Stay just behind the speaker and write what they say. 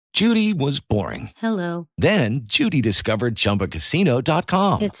Judy was boring. Hello. Then Judy discovered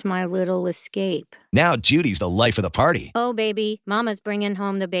ChumbaCasino.com. It's my little escape. Now Judy's the life of the party. Oh, baby, mama's bringing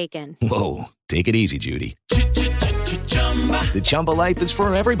home the bacon. Whoa, take it easy, Judy. The Chumba life is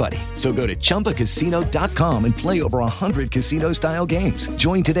for everybody. So go to ChumbaCasino.com and play over 100 casino-style games.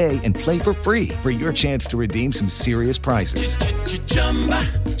 Join today and play for free for your chance to redeem some serious prizes.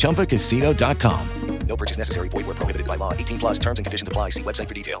 ChumbaCasino.com. No purchase necessary. Void where prohibited by law. 18 plus terms and conditions apply. See website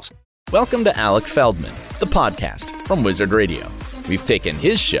for details. Welcome to Alec Feldman, the podcast from Wizard Radio. We've taken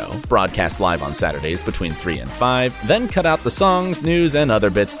his show, broadcast live on Saturdays between 3 and 5, then cut out the songs, news, and other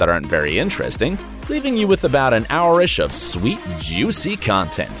bits that aren't very interesting, leaving you with about an hour-ish of sweet, juicy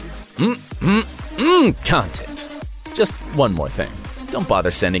content. Content. Just one more thing. Don't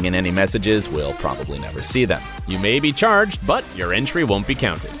bother sending in any messages, we'll probably never see them. You may be charged, but your entry won't be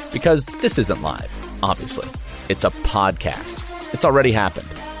counted. Because this isn't live, obviously. It's a podcast. It's already happened.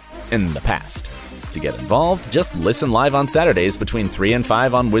 In the past. To get involved, just listen live on Saturdays between 3 and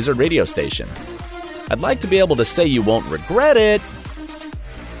 5 on Wizard Radio Station. I'd like to be able to say you won't regret it,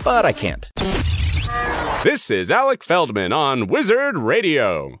 but I can't. This is Alec Feldman on Wizard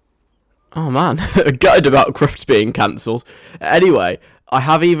Radio. Oh man, gutted about Crufts being cancelled. Anyway, I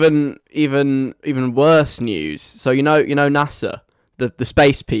have even worse news. So you know NASA, the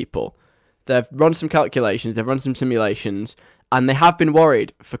space people, they've run some calculations, they've run some simulations, and they have been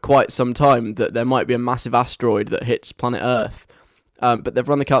worried for quite some time that there might be a massive asteroid that hits planet Earth. But they've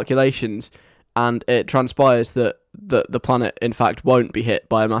run the calculations, and it transpires that the planet, in fact, won't be hit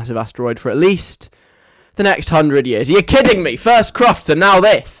by a massive asteroid for at least the next 100 years. Are you kidding me? First Crufts and now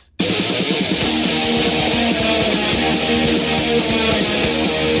this!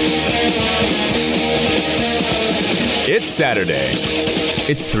 It's Saturday.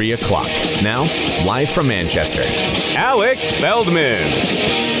 It's 3 o'clock. Now, live from Manchester, Alec Feldman.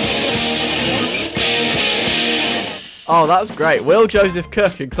 Oh, that's great. Will Joseph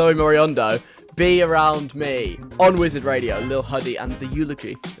Cook and Chloe Moriondo be around me on Wizard Radio, Lil Huddy, and the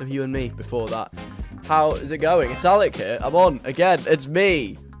eulogy of you and me before that. How is it going? It's Alec here. I'm on again. It's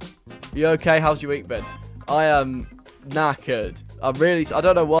me. You okay? How's your week been? I am knackered. I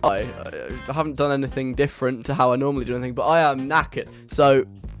don't know why. I haven't done anything different to how I normally do anything, but I am knackered. So,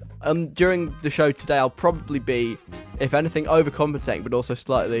 during the show today, I'll probably be, if anything, overcompensating, but also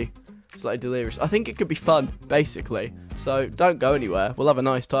slightly delirious. I think it could be fun, basically. So, don't go anywhere. We'll have a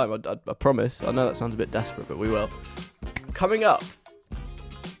nice time, I promise. I know that sounds a bit desperate, but we will. Coming up,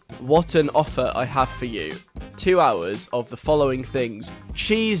 what an offer I have for you. 2 hours of the following things: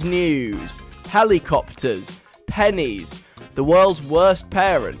 cheese news, helicopters, pennies, the world's worst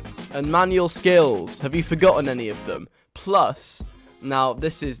parent, and manual skills. Have you forgotten any of them? Plus, now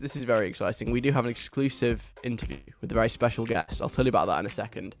this is very exciting. We do have an exclusive interview with a very special guest. I'll tell you about that in a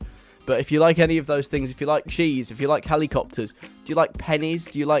second. But if you like any of those things, if you like cheese, if you like helicopters, do you like pennies?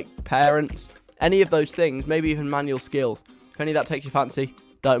 Do you like parents? Any of those things, maybe even manual skills. If any of that takes your fancy,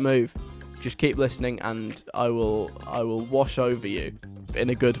 don't move. Just keep listening, and I will wash over you in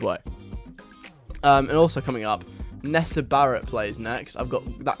a good way. And also coming up, Nessa Barrett plays next. I've got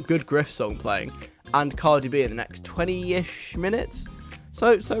that Good Griff song playing, and Cardi B in the next 20-ish minutes.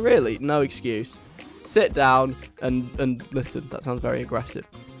 So really, no excuse. Sit down and listen. That sounds very aggressive.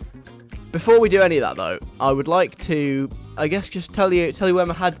 Before we do any of that, though, I would like to, I guess, just tell you where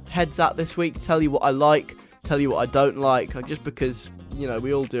my head's at this week. Tell you what I like. Tell you what I don't like. Just because,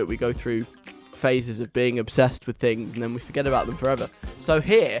 we all do it. We go through phases of being obsessed with things, and then we forget about them forever. So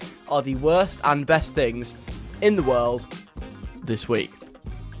here are the worst and best things in the world this week.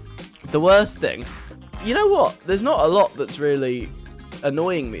 The worst thing, you know what? There's not a lot that's really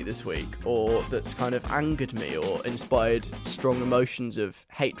annoying me this week, or that's kind of angered me, or inspired strong emotions of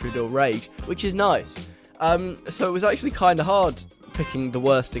hatred or rage, which is nice. So it was actually kind of hard picking the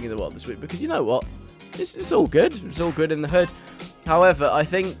worst thing in the world this week, because you know what? It's all good. It's all good in the hood. However, I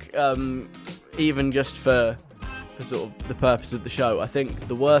think even just for sort of the purpose of the show, I think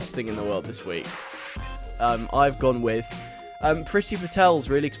the worst thing in the world this week, I've gone with Priti Patel's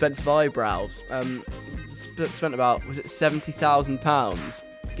really expensive eyebrows. Spent about, was it £70,000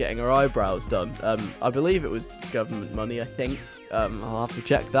 getting her eyebrows done. I believe it was government money, I think. I'll have to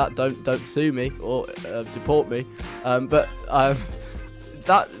check that. Don't sue me or deport me. But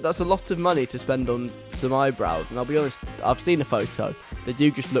that's a lot of money to spend on some eyebrows. And I'll be honest, I've seen a photo. They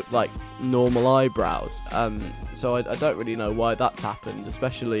do just look like normal eyebrows. So I don't really know why that's happened,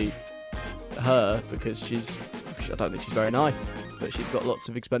 especially her, because I don't think she's very nice, but she's got lots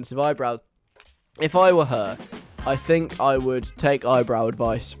of expensive eyebrows. If I were her, I think I would take eyebrow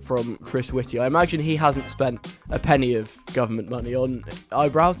advice from Chris Whitty. I imagine he hasn't spent a penny of government money on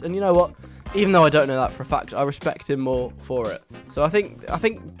eyebrows, and you know what? Even though I don't know that for a fact, I respect him more for it. So I think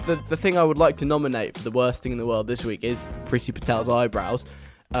the thing I would like to nominate for the worst thing in the world this week is Priti Patel's eyebrows.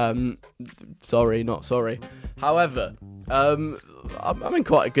 Sorry, not sorry. However, I'm in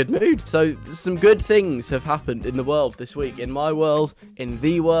quite a good mood. So some good things have happened in the world this week. In my world, in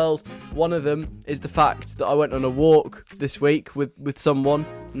the world. One of them is the fact that I went on a walk this week with someone.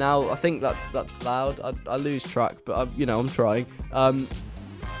 Now I think that's loud. I lose track, but I'm trying.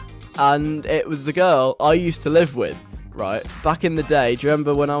 And it was the girl I used to live with, right? Back in the day, do you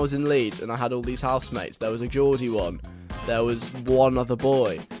remember when I was in Leeds and I had all these housemates? There was a Geordie one, there was one other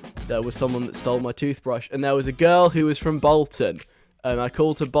boy, there was someone that stole my toothbrush, and there was a girl who was from Bolton, and I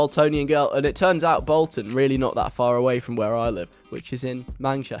called her Boltonian girl, and it turns out Bolton, really not that far away from where I live, which is in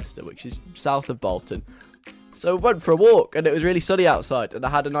Manchester, which is south of Bolton. So I went for a walk, and it was really sunny outside, and I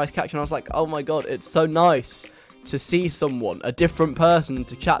had a nice catch, and I was like, oh my god, it's so nice to see someone, a different person,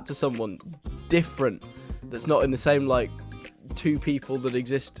 to chat to someone different that's not in the same, like, two people that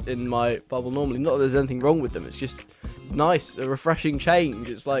exist in my bubble normally. Not that there's anything wrong with them, it's just nice, a refreshing change.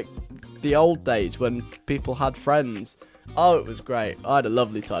 It's like the old days when people had friends. Oh, it was great. I had a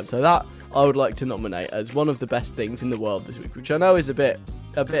lovely time. So that I would like to nominate as one of the best things in the world this week, which I know is a bit,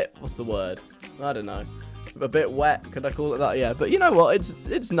 what's the word? I don't know. A bit wet, could I call it that? Yeah, but you know what?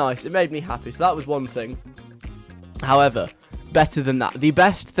 It's nice. It made me happy. So that was one thing. However, better than that, the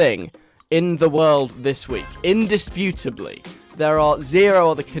best thing in the world this week, indisputably, there are zero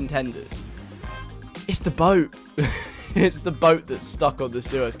other contenders. It's the boat. It's the boat that's stuck on the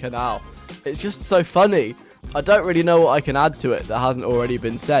Suez Canal. It's just so funny. I don't really know what I can add to it that hasn't already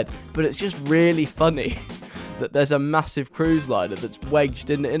been said, but it's just really funny that there's a massive cruise liner that's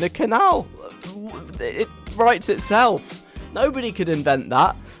wedged in a canal. It writes itself. Nobody could invent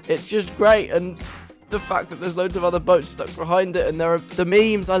that. It's just great, and the fact that there's loads of other boats stuck behind it, and there are the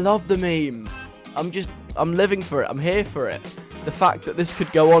memes. I love the memes. I'm living for it. I'm here for it. The fact that this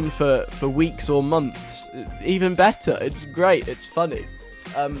could go on for weeks or months, even better. It's great. It's funny.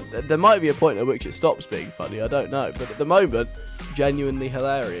 There might be a point at which it stops being funny. I don't know. But at the moment, genuinely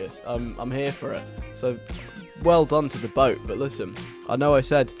hilarious. I'm here for it. So well done to the boat. But listen, I know I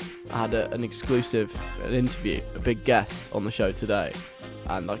said I had an exclusive interview, a big guest on the show today.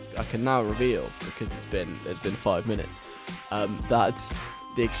 And I can now reveal, because it's been 5 minutes, that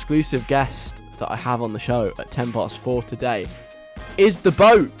the exclusive guest that I have on the show at 4:10 today is the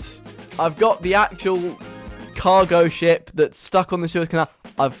boat. I've got the actual cargo ship that's stuck on the Suez Canal.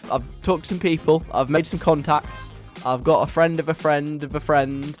 I've talked to some people, I've made some contacts, I've got a friend of a friend of a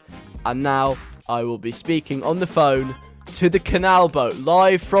friend, and now I will be speaking on the phone to the canal boat,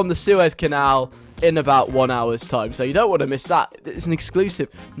 live from the Suez Canal, in about 1 hour's time. So you don't want to miss that. It's an exclusive.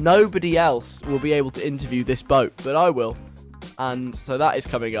 Nobody else will be able to interview this boat, but I will. And so that is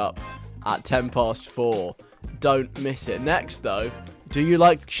coming up at 4:10. Don't miss it. Next though, do you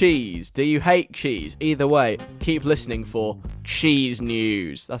like cheese? Do you hate cheese? Either way, keep listening for cheese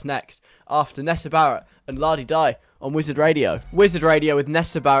news. That's next, after Nessa Barrett and Lardy Di on Wizard Radio. Wizard Radio with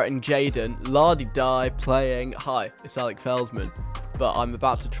Nessa Barrett and Jaden. Lardy Di playing. Hi, it's Alec Feldman, but I'm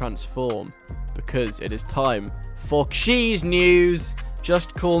about to transform because it is time for cheese news.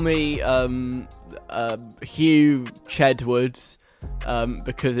 Just call me Hugh Chedwards,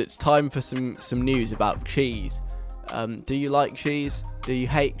 because it's time for some news about cheese. Do you like cheese? Do you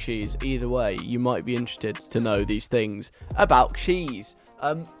hate cheese? Either way, you might be interested to know these things about cheese.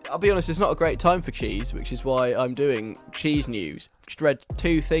 I'll be honest, it's not a great time for cheese, which is why I'm doing cheese news. I've just read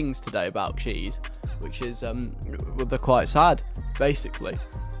 2 things today about cheese, which is, they're quite sad, basically.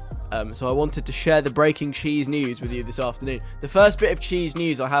 So I wanted to share the breaking cheese news with you this afternoon. The first bit of cheese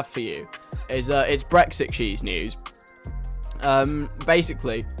news I have for you is it's Brexit cheese news.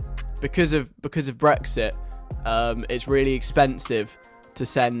 Basically, because of Brexit, it's really expensive to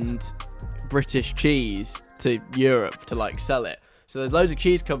send British cheese to Europe to like sell it. So there's loads of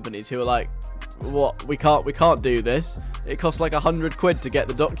cheese companies who are like, what, we can't do this. It costs like £100 to get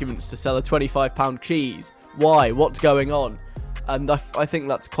the documents to sell a £25 cheese. Why? What's going on? And I think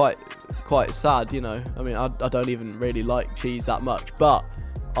that's quite sad, you know. I mean, I don't even really like cheese that much, but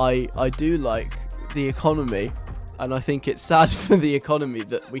I do like the economy, and I think it's sad for the economy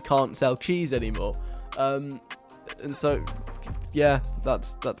that we can't sell cheese anymore. And so, yeah,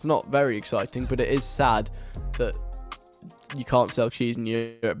 that's not very exciting, but it is sad that you can't sell cheese in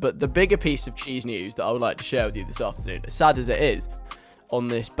Europe. But the bigger piece of cheese news that I would like to share with you this afternoon, as sad as it is on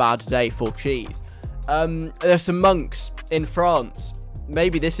this bad day for cheese, there's some monks in France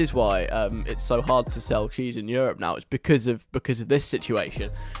maybe this is why it's so hard to sell cheese in Europe now. It's because of this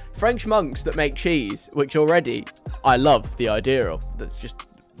situation. French monks that make cheese, which already I love the idea of. That's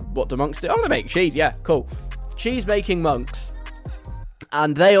just what do monks do? Oh, they make cheese. Yeah, cool. Cheese making monks.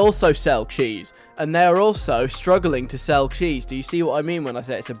 And they also sell cheese. And they're also struggling to sell cheese. Do you see what I mean when I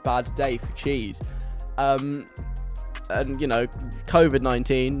say it's a bad day for cheese? And, you know,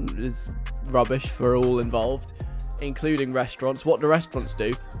 COVID-19 is rubbish for all involved, including restaurants. What do restaurants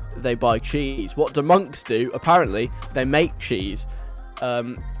do? They buy cheese. What do monks do? Apparently, they make cheese.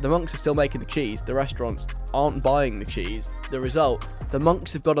 The monks are still making the cheese. The restaurants aren't buying the cheese. The result, the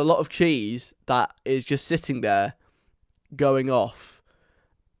monks have got a lot of cheese that is just sitting there going off.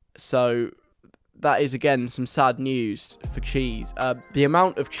 So that is, again, some sad news for cheese. The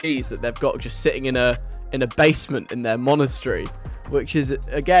amount of cheese that they've got just sitting in a basement in their monastery, which is,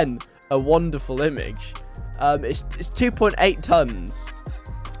 again, a wonderful image. It's 2.8 tons.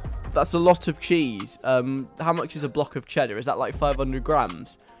 That's a lot of cheese. How much is a block of cheddar? Is that like 500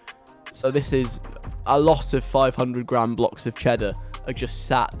 grams? So this is a lot of 500 gram blocks of cheddar are just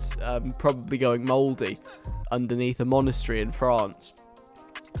sat, probably going mouldy underneath a monastery in France.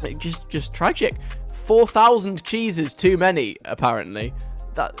 Just tragic. 4,000 cheeses too many, apparently.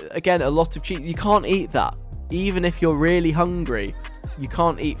 That, again, a lot of cheese. You can't eat that. Even if you're really hungry, you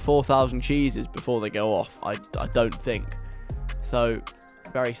can't eat 4,000 cheeses before they go off. I don't think. So,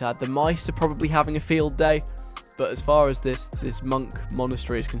 very sad. The mice are probably having a field day. But as far as this monk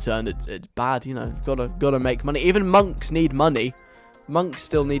monastery is concerned, it's bad, you know. Gotta make money. Even monks need money. Monks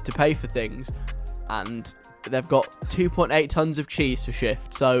still need to pay for things. And they've got 2.8 tons of cheese to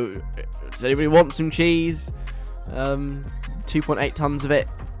shift. So, does anybody want some cheese? 2.8 tons of it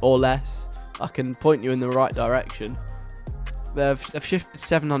or less. I can point you in the right direction. They've shifted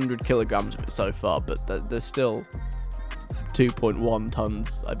 700 kilograms of it so far, but there's still 2.1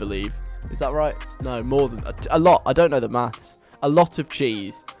 tons, I believe. Is that right? No, more than a lot. I don't know the maths. A lot of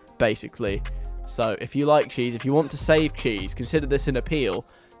cheese, basically. So if you like cheese, if you want to save cheese, consider this an appeal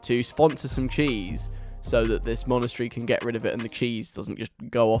to sponsor some cheese so that this monastery can get rid of it and the cheese doesn't just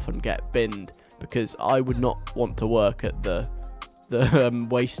go off and get binned. Because I would not want to work at the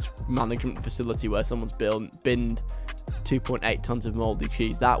waste management facility where someone's binned 2.8 tons of mouldy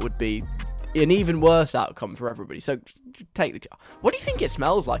cheese. That would be an even worse outcome for everybody. So take the... What do you think it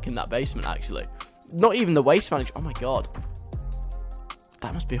smells like in that basement, actually? Not even the waste management. Oh my god.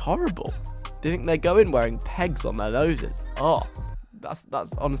 That must be horrible. Do you think they go in wearing pegs on their noses? Oh,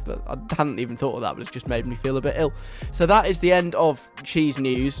 that's honestly, I hadn't even thought of that, but it's just made me feel a bit ill. So that is the end of cheese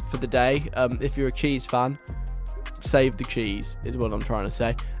news for the day. If you're a cheese fan, save the cheese, is what I'm trying to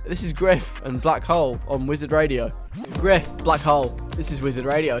say. This is Griff and Black Hole on Wizard Radio. Griff, Black Hole, this is Wizard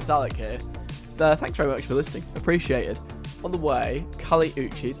Radio. It's Alec here. Thanks very much for listening. Appreciated. On the way, Kali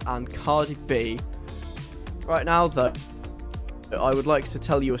Uchis and Cardi B. Right now, though, I would like to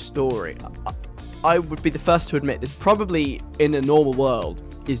tell you a story. I would be the first to admit this probably, in a normal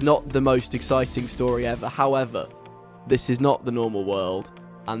world, is not the most exciting story ever. However, this is not the normal world,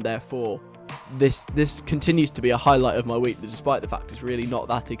 and therefore this continues to be a highlight of my week, despite the fact it's really not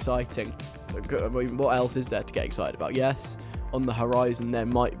that exciting. I mean, what else is there to get excited about? Yes, on the horizon there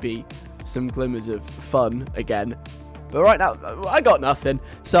might be some glimmers of fun again, but right now I got nothing.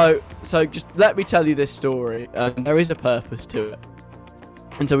 So just let me tell you this story, and there is a purpose to it.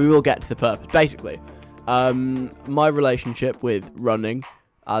 And so we will get to the purpose. Basically, my relationship with running,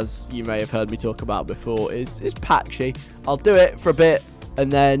 as you may have heard me talk about before, is patchy. I'll do it for a bit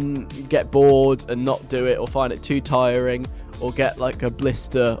and then get bored and not do it, or find it too tiring, or get like a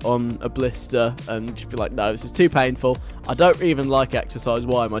blister on a blister and just be like, no, this is too painful. I don't even like exercise.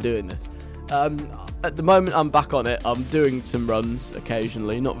 Why am I doing this? At the moment, I'm back on it. I'm doing some runs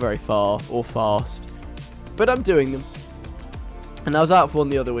occasionally, not very far or fast, but I'm doing them. And I was out for one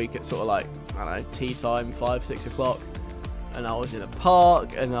the other week at sort of like, I don't know, tea time, 5-6 o'clock. And I was in a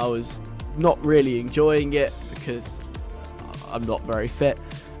park and I was not really enjoying it because I'm not very fit.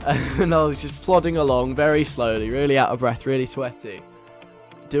 And I was just plodding along very slowly, really out of breath, really sweaty,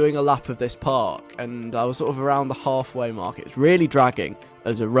 doing a lap of this park. And I was sort of around the halfway mark. It's really dragging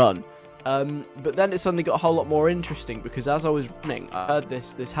as a run. But then it suddenly got a whole lot more interesting because as I was running, I heard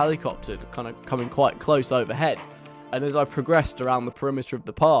this helicopter kind of coming quite close overhead. And as I progressed around the perimeter of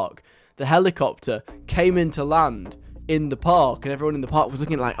the park, the helicopter came into land in the park, and everyone in the park was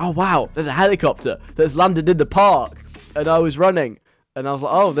looking like, oh wow, there's a helicopter that's landed in the park. And I was running, and I was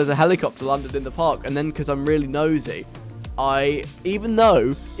like, oh, there's a helicopter landed in the park. And then, because I'm really nosy, even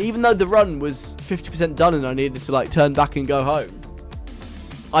though the run was 50% done and I needed to like turn back and go home,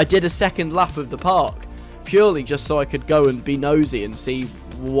 I did a second lap of the park purely just so I could go and be nosy and see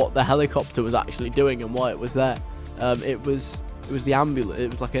what the helicopter was actually doing and why it was there. It was the ambulance. It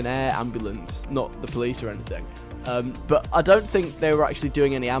was like an air ambulance, not the police or anything. But I don't think they were actually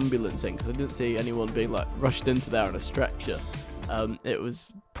doing any ambulancing, because I didn't see anyone being like rushed into there on a stretcher. It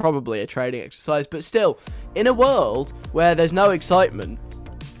was probably a training exercise, but still, in a world where there's no excitement,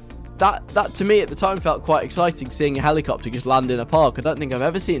 that to me at the time felt quite exciting, seeing a helicopter just land in a park. I don't think I've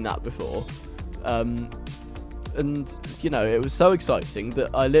ever seen that before. And, you know, it was so exciting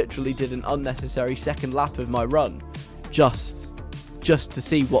that I literally did an unnecessary second lap of my run just to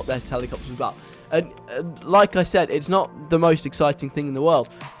see what this helicopter was about. And like I said, it's not the most exciting thing in the world,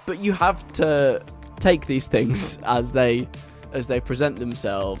 but you have to take these things as they present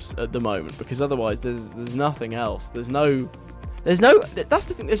themselves at the moment, because otherwise there's nothing else. That's the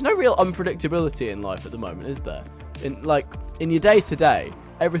thing. There's no real unpredictability in life at the moment, is there? In your day to day,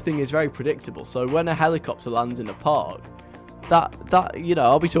 everything is very predictable. So when a helicopter lands in a park, that you know,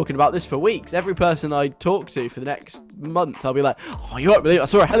 I'll be talking about this for weeks. Every person I talk to for the next month, I'll be like, oh, you won't believe it, I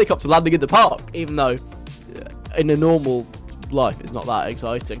saw a helicopter landing in the park, even though in a normal life it's not that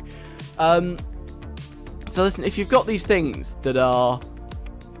exciting. So listen, if you've got these things that are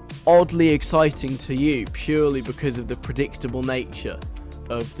oddly exciting to you purely because of the predictable nature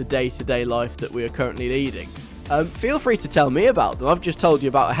of the day-to-day life that we are currently leading, feel free to tell me about them. I've just told you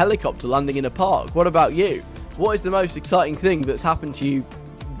about a helicopter landing in a park. What about you? What is the most exciting thing that's happened to you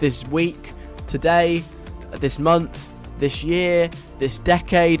this week, today, this month, this year, this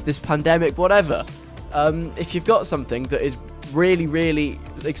decade, this pandemic, whatever? If you've got something that is really, really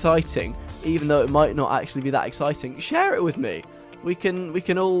exciting, even though it might not actually be that exciting, share it with me. We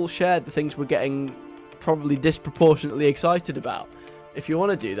can all share the things we're getting probably disproportionately excited about. If you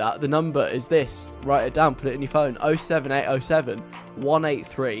want to do that, the number is this. Write it down, put it in your phone. 07807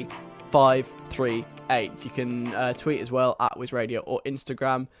 183 538. You can tweet as well at WizRadio, or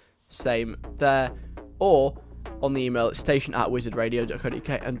Instagram, same there. Or on the email, it's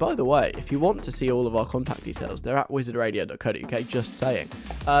station@wizardradio.co.uk. And by the way, if you want to see all of our contact details, they're at wizardradio.co.uk, just saying.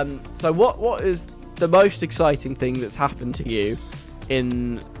 So what is the most exciting thing that's happened to you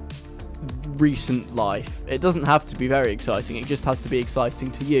in recent life? It doesn't have to be very exciting, it just has to be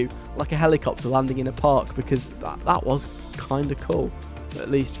exciting to you, like a helicopter landing in a park, because that was kind of cool,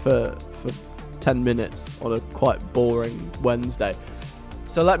 at least for 10 minutes on a quite boring Wednesday.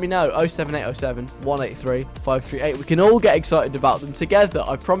 So let me know, 07807 183 538. We can all get excited about them together.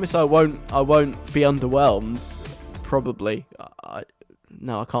 I promise I won't be underwhelmed. Probably.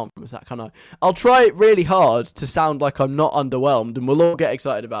 No, I can't promise that, can I? I'll try really hard to sound like I'm not underwhelmed, and we'll all get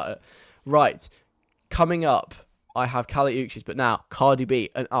excited about it. Right, coming up, I have Kali Uchis, but now Cardi B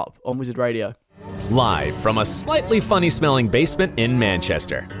and Up on Wizard Radio. Live from a slightly funny-smelling basement in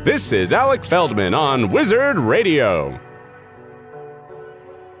Manchester, this is Alec Feldman on Wizard Radio.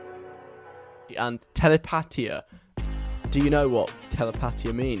 And telepatia. Do you know what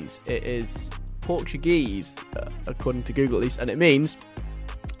telepatia means? It is Portuguese, according to Google at least, and it means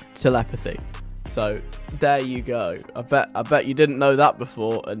telepathy. So there you go. I bet you didn't know that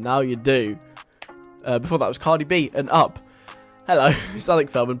before, and now you do. Before that was Cardi B and Up. Hello, it's Alec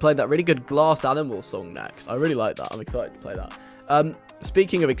Feldman, playing that really good Glass Animals song next. I really like that. I'm excited to play that.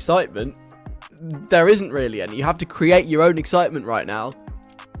 Speaking of excitement, there isn't really any. You have to create your own excitement right now.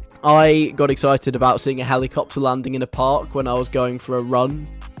 I got excited about seeing a helicopter landing in a park when I was going for a run,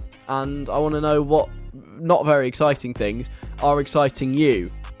 and I want to know what not very exciting things are exciting you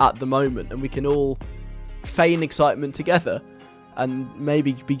at the moment, and we can all feign excitement together and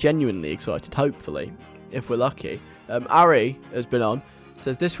maybe be genuinely excited, hopefully, if we're lucky. Ari has been on,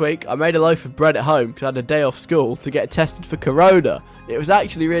 says, this week I made a loaf of bread at home because I had a day off school to get tested for corona. It was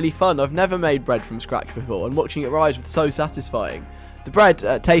actually really fun. I've never made bread from scratch before, and watching it rise was so satisfying. The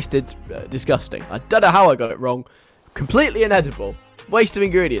bread tasted disgusting. I don't know how I got it wrong. Completely inedible. Waste of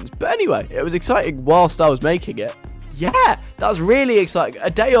ingredients. But anyway, it was exciting whilst I was making it. Yeah, that was really exciting. A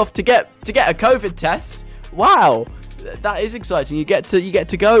day off to get a COVID test. Wow, that is exciting. You get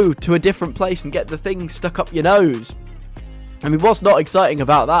to go to a different place and get the thing stuck up your nose. I mean, what's not exciting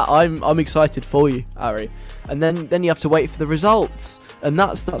about that? I'm excited for you, Ari. And then you have to wait for the results, and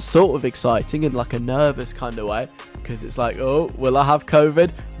that's sort of exciting in like a nervous kind of way, because it's like, oh, will I have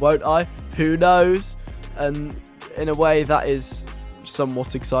COVID? Won't I? Who knows? And in a way, that is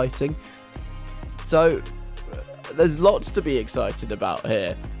somewhat exciting. So there's lots to be excited about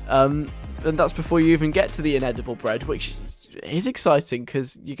here, and that's before you even get to the inedible bread, which is exciting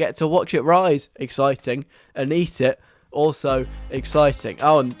because you get to watch it rise. Exciting. And eat it. Also exciting.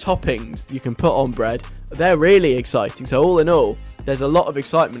 Oh, and toppings you can put on bread, they're really exciting. So all in all, there's a lot of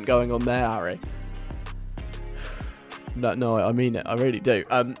excitement going on there, Harry. No, I mean it. I really do.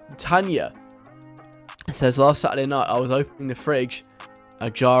 Tanya says, last Saturday night I was opening the fridge. A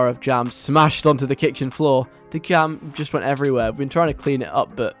jar of jam smashed onto the kitchen floor. The jam just went everywhere. I've been trying to clean it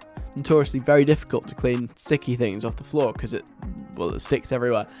up, but notoriously very difficult to clean sticky things off the floor because it sticks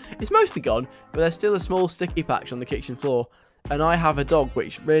everywhere. It's mostly gone, but there's still a small sticky patch on the kitchen floor. And I have a dog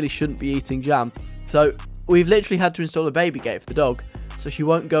which really shouldn't be eating jam. So we've literally had to install a baby gate for the dog so she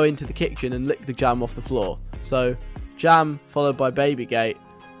won't go into the kitchen and lick the jam off the floor. So jam followed by baby gate.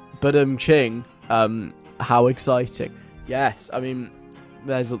 Ching. How exciting. Yes, I mean,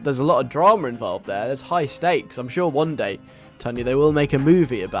 there's a lot of drama involved there. There's high stakes. I'm sure one day, Tanya, they will make a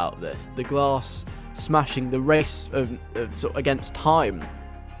movie about this. The glass smashing, the race sort of against time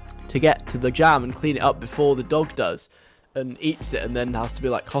to get to the jam and clean it up before the dog does and eats it and then has to be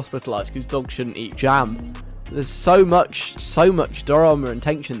like hospitalised because dogs shouldn't eat jam. There's so much drama and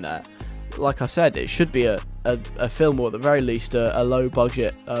tension there. Like I said, it should be a film, or at the very least a low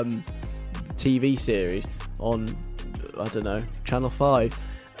budget TV series on, I don't know, Channel 5.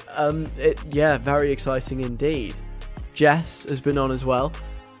 Very exciting indeed. Jess has been on as well.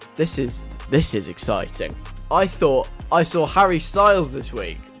 This is exciting. I thought I saw Harry Styles this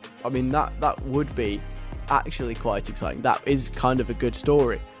week. I mean, that would be actually quite exciting. That is kind of a good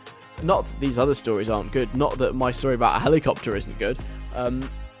story. Not that these other stories aren't good. Not that my story about a helicopter isn't good.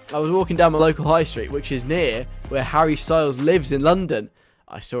 I was walking down my local high street, which is near where Harry Styles lives in London.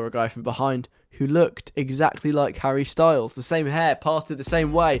 I saw a guy from behind who looked exactly like Harry Styles. The same hair, parted the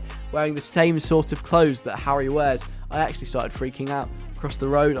same way, wearing the same sort of clothes that Harry wears. I actually started freaking out. Across the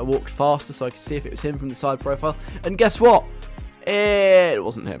road, I walked faster so I could see if it was him from the side profile. And guess what? It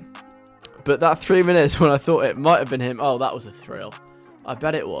wasn't him. But that 3 minutes when I thought it might have been him, oh, that was a thrill. I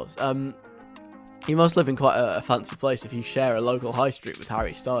bet it was. You must live in quite a fancy place if you share a local high street with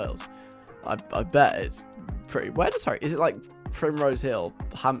Harry Styles. I bet it's pretty... Where does Harry... Is it like Primrose Hill,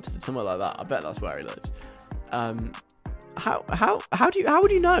 Hampstead, somewhere like that? I bet that's where he lives. How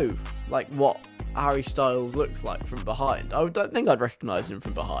would you know, like, what Harry Styles looks like from behind? I don't think I'd recognise him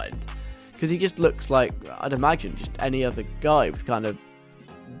from behind. Because he just looks like, I'd imagine, just any other guy with kind of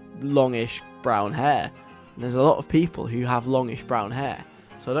longish brown hair. And there's a lot of people who have longish brown hair.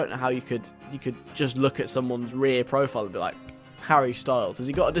 So I don't know how you could just look at someone's rear profile and be like, Harry Styles. Has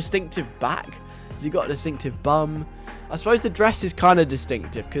he got a distinctive back? Has he got a distinctive bum? I suppose the dress is kind of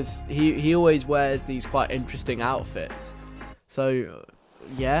distinctive because he always wears these quite interesting outfits. So,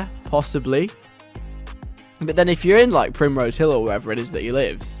 yeah, possibly. But then if you're in like Primrose Hill or wherever it is that he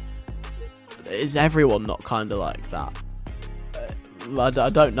lives, is everyone not kind of like that? I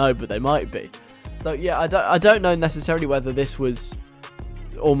don't know, but they might be. So yeah, I don't know necessarily whether this was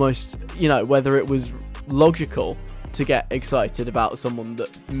almost, whether it was logical to get excited about someone that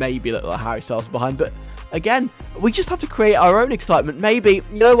maybe looked like Harry Styles behind. But again, we just have to create our own excitement. Maybe,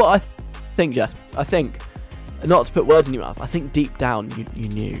 you know what I think, Jess? I think, not to put words in your mouth, I think deep down you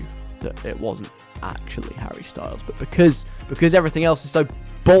knew that it wasn't actually Harry Styles. But because everything else is so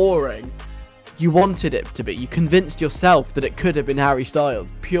boring, you wanted it to be. You convinced yourself that it could have been Harry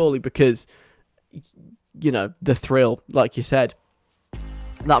Styles purely because, the thrill, like you said.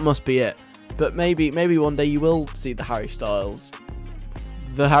 That must be it. But maybe one day you will see Harry Styles.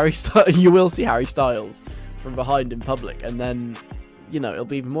 You will see Harry Styles from behind in public, and then, it'll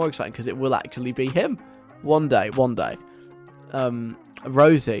be even more exciting because it will actually be him. One day.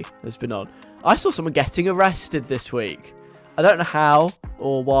 Rosie has been on. I saw someone getting arrested this week. I don't know how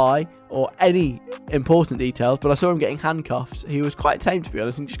or why or any important details, but I saw him getting handcuffed. He was quite tame, to be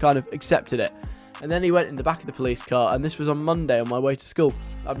honest, and just kind of accepted it. And then he went in the back of the police car, and this was on Monday on my way to school.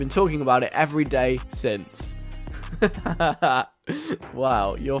 I've been talking about it every day since.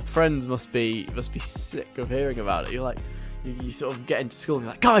 Wow, your friends must be sick of hearing about it. You're like, you sort of get into school and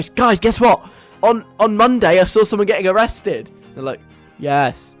you're like, guys, guess what? On Monday I saw someone getting arrested. They're like,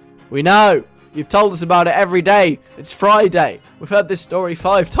 yes, we know. You've told us about it every day. It's Friday. We've heard this story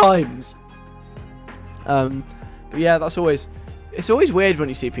 5 times. But yeah, it's always weird when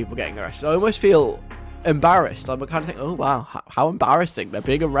you see people getting arrested. I almost feel embarrassed. I kind of think, oh wow, how embarrassing. They're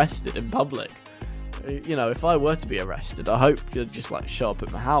being arrested in public. If I were to be arrested, I hope you'd just like show up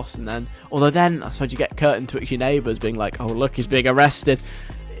at my house, and then, although then I suppose you get curtain twitchy neighbours being like, oh look, he's being arrested.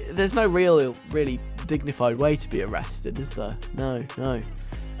 There's no really dignified way to be arrested, is there? No.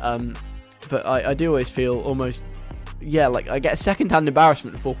 But I do always feel almost, like I get a second-hand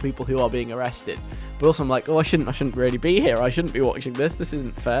embarrassment for people who are being arrested. But also I'm like, oh, I shouldn't really be here. I shouldn't be watching this. This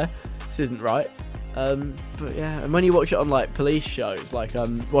isn't fair. This isn't right. But yeah, and when you watch it on like police shows, like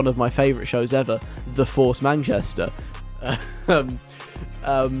one of my favourite shows ever, The Force Manchester,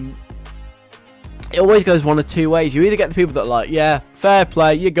 it always goes one of two ways. You either get the people that are like, yeah, fair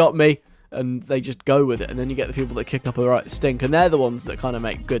play, you got me, and they just go with it, and then you get the people that kick up a right stink, and they're the ones that kind of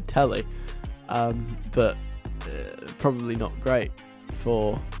make good telly, but probably not great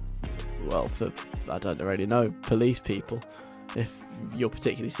for I don't really know, police people, if you're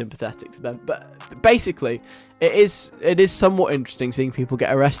particularly sympathetic to them. But basically, it is somewhat interesting seeing people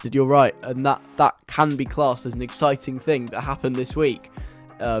get arrested. You're right, and that can be classed as an exciting thing that happened this week,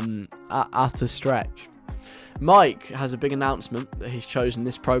 at a stretch. Mike has a big announcement that he's chosen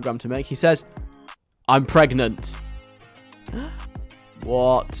this program to make. He says, "I'm pregnant."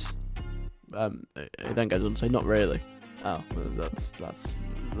 What? It then goes on to say, "Not really." Oh, well, that's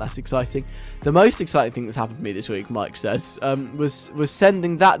less exciting. The most exciting thing that's happened to me this week, Mike says, was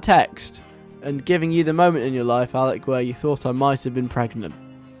sending that text and giving you the moment in your life, Alec, where you thought I might have been pregnant.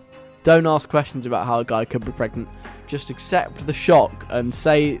 Don't ask questions about how a guy could be pregnant. Just accept the shock and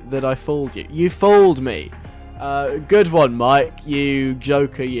say that I fooled you. You fooled me. Good one, Mike. You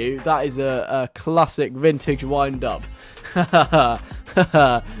joker, you. That is a classic vintage wind-up. Oh,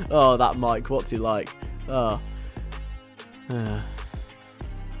 that Mike. What's he like? Oh.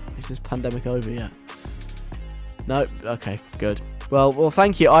 Is this pandemic over yet? No? Okay, good. Well,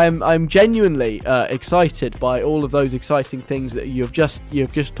 thank you. I'm genuinely excited by all of those exciting things that you've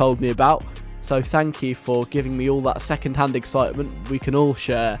just told me about. So thank you for giving me all that second-hand excitement we can all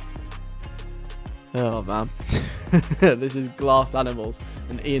share. Oh man, this is Glass Animals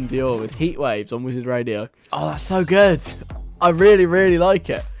and Ian Dior with Heat Waves on Wizard Radio. Oh, that's so good. I really, really like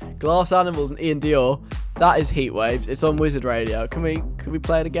it. Glass Animals and Ian Dior. That is Heat Waves. It's on Wizard Radio. Can we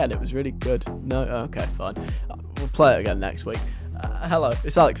play it again? It was really good. No? Okay, fine. We'll play it again next week. Hello,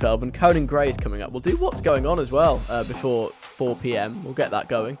 it's Alec Feldman. Conan Gray's coming up. We'll do What's Going On as well before 4 p.m. We'll get that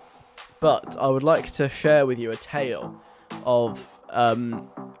going. But I would like to share with you a tale of,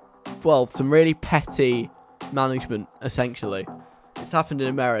 some really petty management, essentially. It's happened in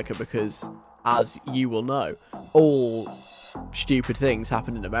America because, as you will know, all stupid things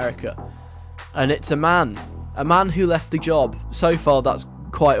happen in America. And it's a man who left a job. So far, that's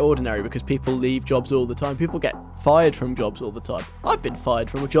quite ordinary because people leave jobs all the time. People get fired from jobs all the time. I've been fired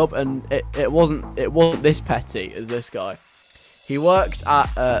from a job, and it wasn't this petty as this guy. He worked at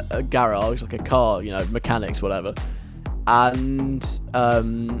a garage, like a car, mechanics, whatever. And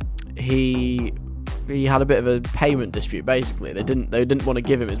he had a bit of a payment dispute. Basically, they didn't want to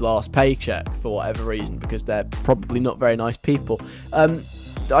give him his last paycheck for whatever reason because they're probably not very nice people.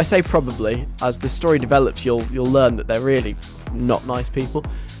 I say probably, as the story develops, you'll learn that they're really not nice people.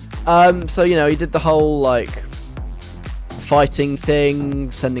 So he did the whole fighting thing,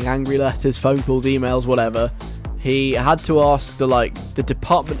 sending angry letters, phone calls, emails, whatever. He had to ask the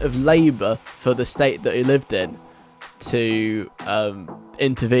Department of Labour for the state that he lived in to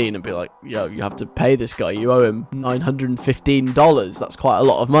intervene and be like, yo, you have to pay this guy. You owe him $915. That's quite a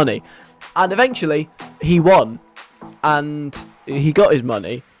lot of money. And eventually, he won. And he got his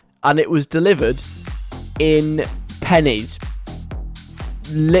money. And it was delivered in pennies.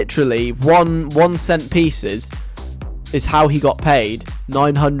 Literally, 1 cent pieces is how he got paid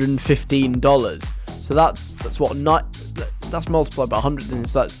 $915. So that's what that's multiplied by 100,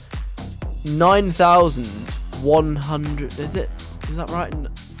 so that's 9,100. Is that right?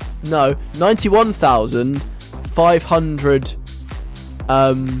 No, 91,500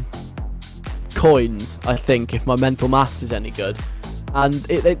 coins, I think, if my mental maths is any good. And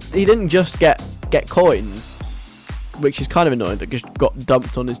he didn't just get coins, which is kind of annoying, that just got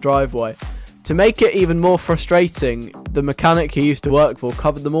dumped on his driveway. To make it even more frustrating, the mechanic he used to work for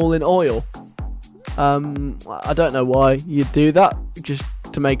covered them all in oil. I don't know why you'd do that, just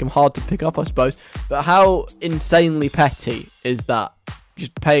to make them hard to pick up, I suppose. But how insanely petty is that?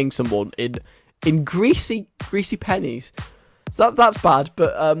 Just paying someone in greasy pennies. So that's bad,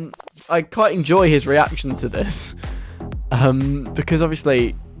 but I quite enjoy his reaction to this. Because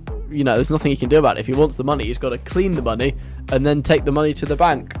obviously, there's nothing he can do about it. If he wants the money, he's got to clean the money and then take the money to the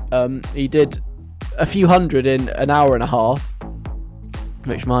bank. He did a few hundred in an hour and a half,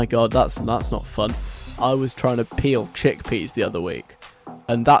 which, my God, that's not fun. I was trying to peel chickpeas the other week,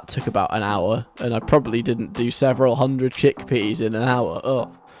 and that took about an hour, and I probably didn't do several hundred chickpeas in an hour.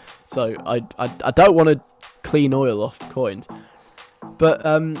 Oh, so I don't want to clean oil off coins. But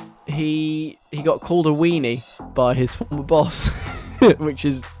he got called a weenie by his former boss, which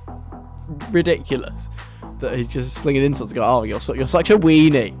is ridiculous. That he's just slinging insults. Go, oh, you're such a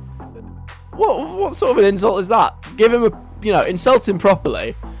weenie. What sort of an insult is that? Give him insult him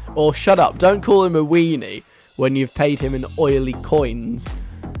properly, or shut up. Don't call him a weenie when you've paid him in oily coins.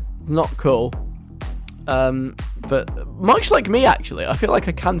 It's not cool. But much like me, actually, I feel like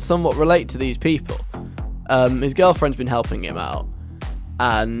I can somewhat relate to these people. His girlfriend's been helping him out,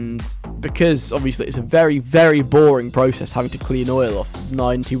 and because obviously it's a very, very boring process having to clean oil off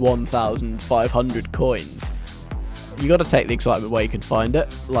 91,500 coins, you got to take the excitement where you can find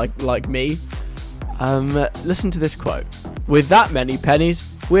it, like me. Listen to this quote. "With that many pennies,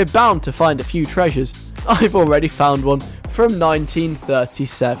 we're bound to find a few treasures. I've already found one from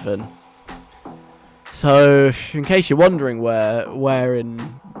 1937. So, in case you're wondering where in,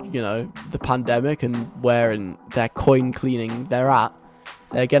 the pandemic and where in their coin cleaning they're at,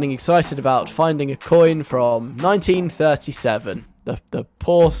 they're getting excited about finding a coin from 1937. The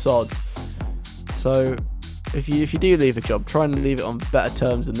poor sods. So, if you do leave a job, try and leave it on better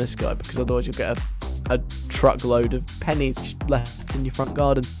terms than this guy, because otherwise you'll get a truckload of pennies just left in your front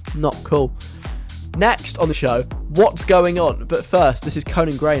garden. Not cool. Next on the show, what's going on? But first, this is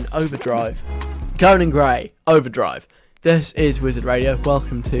Conan Gray and Overdrive. Conan Gray, Overdrive. This is Wizard Radio.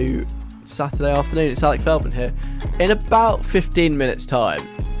 Welcome to Saturday afternoon. It's Alec Feldman here. In about 15 minutes time,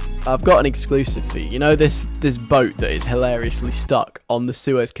 I've got an exclusive for you. You know this boat that is hilariously stuck on the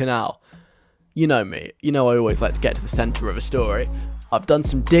Suez Canal? You know me. You know I always like to get to the centre of a story. I've done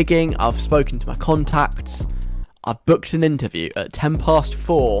some digging. I've spoken to my contacts. I've booked an interview at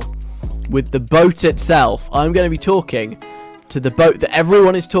 4:10 with the boat itself. I'm going to be talking to the boat that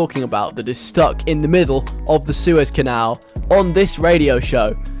everyone is talking about that is stuck in the middle of the Suez Canal on this radio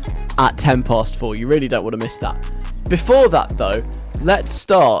show at 4:10. You really don't want to miss that. Before that, though, let's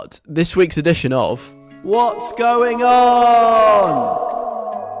start this week's edition of What's Going On?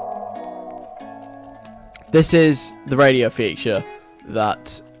 This is the radio feature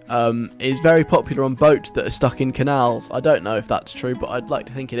that is very popular on boats that are stuck in canals. I don't know if that's true, but I'd like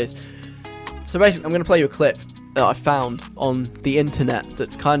to think it is. So basically, I'm going to play you a clip that I found on the internet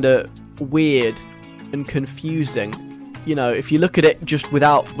that's kind of weird and confusing. If you look at it just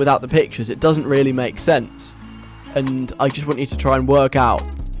without the pictures, it doesn't really make sense. And I just want you to try and work out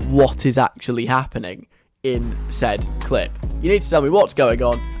what is actually happening in said clip. You need to tell me what's going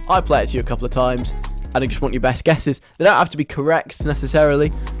on. I play it to you a couple of times, and I just want your best guesses. They don't have to be correct necessarily.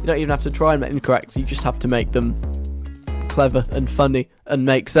 You don't even have to try and make them correct. You just have to make them clever and funny and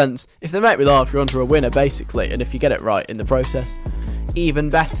make sense. If they make me laugh, you're onto a winner, basically. And if you get it right in the process, even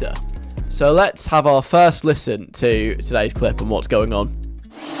better. So let's have our first listen to today's clip and what's going on.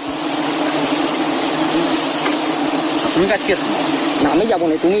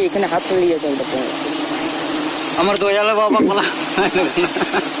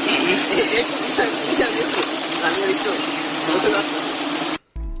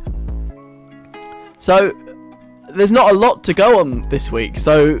 So, there's not a lot to go on this week,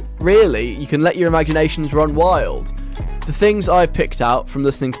 so really, you can let your imaginations run wild. The things I've picked out from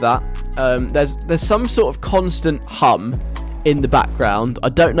listening to that, there's some sort of constant hum in the background. I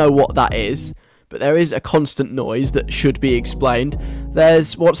don't know what that is, but there is a constant noise that should be explained.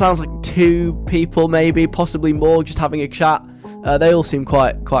 There's what sounds like two people, maybe, possibly more, just having a chat. They all seem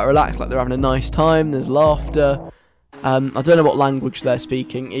quite relaxed, like they're having a nice time. There's laughter. I don't know what language they're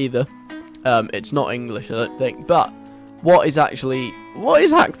speaking either. It's not English, I don't think. But what is happening?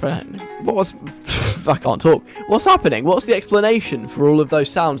 I can't talk. What's happening? What's the explanation for all of those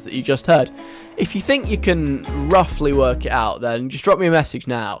sounds that you just heard? If you think you can roughly work it out, then just drop me a message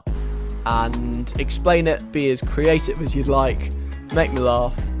now and explain it. Be as creative as you'd like. Make me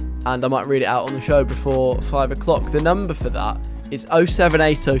laugh, and I might read it out on the show before 5 o'clock. The number for that is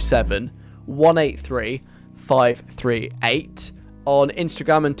 07807 183 538. On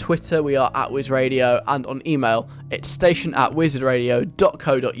Instagram and Twitter, we are at WizRadio, and on email, it's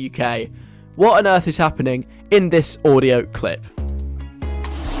station@wizardradio.co.uk. What on earth is happening in this audio clip?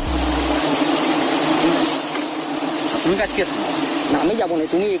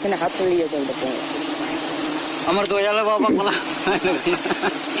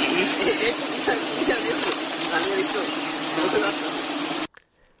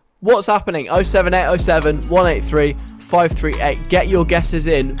 What's happening? 07807 183 538. Get your guesses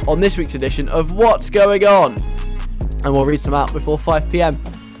in on this week's edition of What's Going On, and we'll read some out before 5 p.m.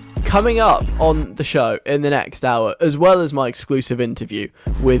 Coming up on the show in the next hour, as well as my exclusive interview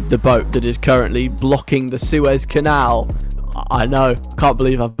with the boat that is currently blocking the Suez Canal. I know, can't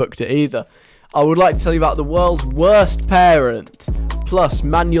believe I've booked it either. I would like to tell you about the world's worst parent, plus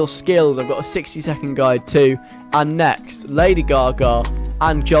manual skills. I've got a 60-second guide too. And next, Lady Gaga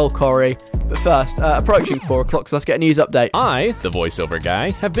and Joel Corry. But first, approaching 4 o'clock, so let's get a news update. I, the voiceover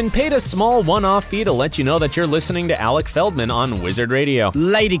guy, have been paid a small one-off fee to let you know that you're listening to Alec Feldman on Wizard Radio.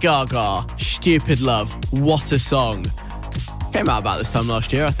 Lady Gaga, Stupid Love, what a song. Came out about this time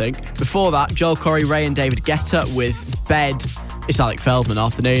last year, I think. Before that, Joel Corey, Ray and David Guetta with Bed. It's Alec Feldman.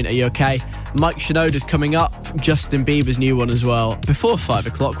 Afternoon, are you okay? Mike Shinoda's coming up. Justin Bieber's new one as well. Before 5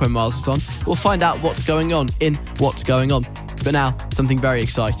 o'clock when Miles is on, we'll find out what's going on in What's Going On. But now, something very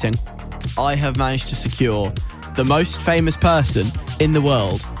exciting. I have managed to secure the most famous person in the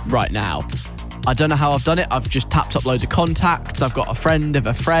world right now. I don't know how I've done it. I've just tapped up loads of contacts. I've got a friend of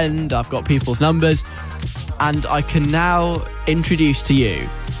a friend. I've got people's numbers. And I can now introduce to you,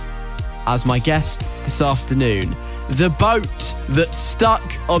 as my guest this afternoon, the boat that's stuck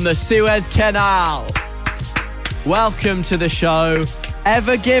on the Suez Canal. Welcome to the show,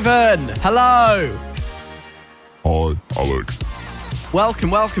 Ever Given. Hello. Hi, Alec.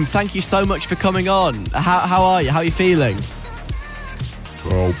 Welcome. Thank you so much for coming on. How are you? How are you feeling?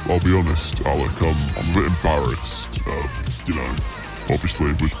 I'll be honest, Alec, I'm a bit embarrassed.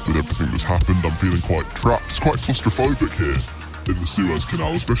 Obviously with everything that's happened, I'm feeling quite trapped. It's quite claustrophobic here in the Suez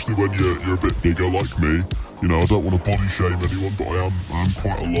Canal, especially when you're a bit bigger like me. I don't want to body shame anyone, but I am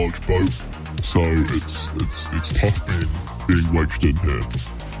quite a large boat, so it's tough being wedged in here.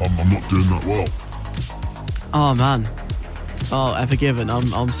 I'm not doing that well. Oh man. Oh, Ever Given.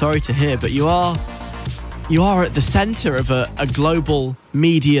 I'm sorry to hear, but you are at the centre of a global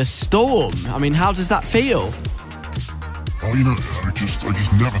media storm. I mean, how does that feel? Oh, I just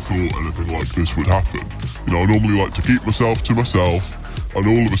never thought anything like this would happen. I normally like to keep myself to myself, and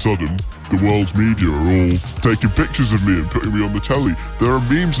all of a sudden, the world's media are all taking pictures of me and putting me on the telly. There are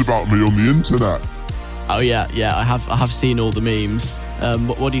memes about me on the internet. Oh yeah, I have seen all the memes.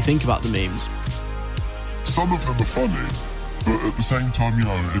 What do you think about the memes? Some of them are funny, but at the same time,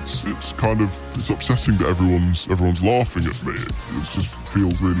 it's upsetting that everyone's laughing at me. It just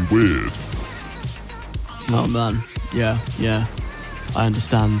feels really weird. Oh man, yeah, I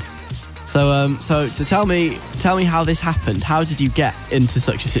understand. So tell me how this happened. How did you get into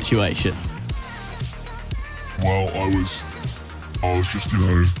such a situation? Well, I was just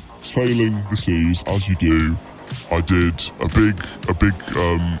sailing the seas as you do. I did a big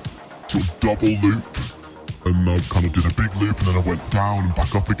sort of double loop, and I kind of did a big loop, and then I went down and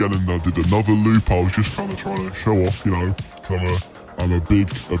back up again, and I did another loop. I was just kind of trying to show off, because I'm a big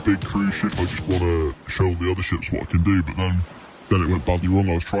cruise ship. I just want to show the other ships what I can do, but then it went badly wrong.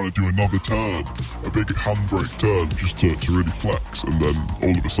 I was trying to do another turn, a big handbrake turn, just to really flex, and then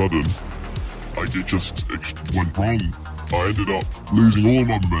all of a sudden, it just went wrong. I ended up losing all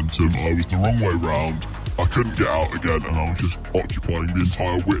my momentum. I was the wrong way round. I couldn't get out again, and I was just occupying the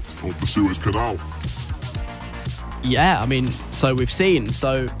entire width of the Suez Canal. Yeah, I mean, so we've seen.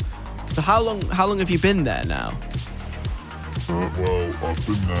 So how long have you been there now? Well, I've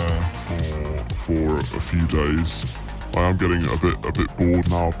been there for a few days. I am getting a bit bored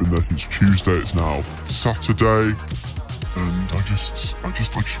now. I've been there since Tuesday. It's now Saturday, and I just want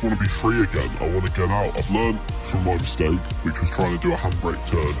to be free again. I want to get out. I've learned from my mistake, which was trying to do a handbrake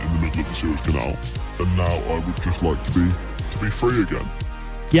turn in the middle of the Suez Canal, and now I would just like to be free again.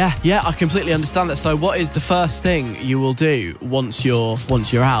 Yeah, I completely understand that. So what is the first thing you will do once you're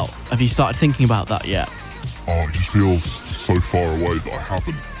out? Have you started thinking about that yet? Oh, it just feels so far away that I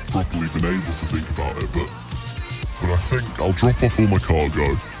haven't properly been able to think about it, but I think I'll drop off all my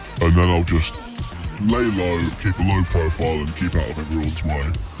cargo, and then I'll just lay low, keep a low profile, and keep out of everyone's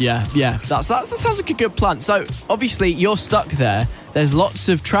way. Yeah, that sounds like a good plan. So obviously you're stuck there. There's lots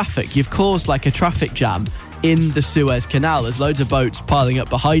of traffic. You've caused like a traffic jam in the Suez Canal. There's loads of boats piling up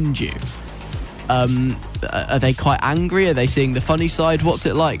behind you. Are they quite angry? Are they seeing the funny side? What's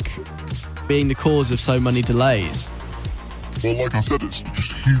it like being the cause of so many delays? Well, like I said, it's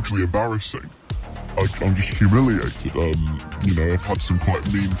just hugely embarrassing. I'm just humiliated. I've had some quite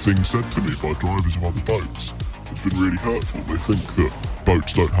mean things said to me by drivers of other boats. It's been really hurtful. They think that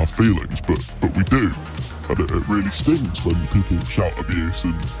boats don't have feelings, but we do. And it really stings when people shout abuse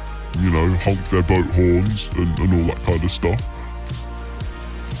and, honk their boat horns and all that kind of stuff.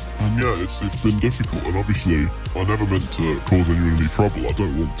 And yeah, it's been difficult, and obviously I never meant to cause anyone any trouble. I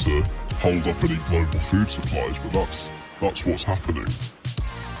don't want to hold up any global food supplies, but that's what's happening.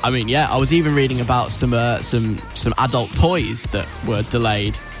 I mean, yeah, I was even reading about some adult toys that were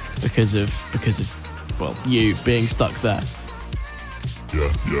delayed because of you being stuck there.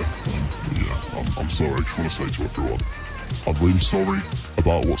 Yeah. I'm sorry. I just want to say to everyone, I'm really sorry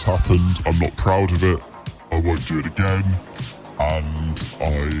about what's happened. I'm not proud of it. I won't do it again. And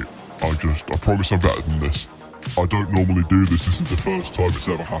I promise I'm better than this. I don't normally do this. This is the first time it's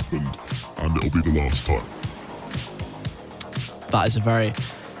ever happened, and it'll be the last time. That is a very,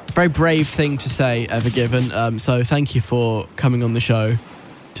 very brave thing to say, Ever Given. So thank you for coming on the show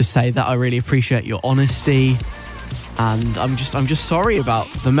to say that. I really appreciate your honesty. and I'm just sorry about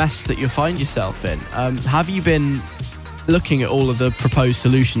the mess that you'll find yourself in. Have you been looking at all of the proposed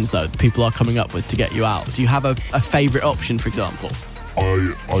solutions, though, that people are coming up with to get you out? Do you have a favourite option, for example?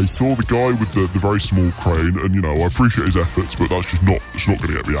 I saw the guy with the very small crane, and you know, I appreciate his efforts, but that's just not going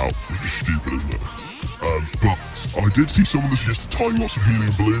to get me out. It's just stupid, isn't it? But I did see someone that suggested tying lots of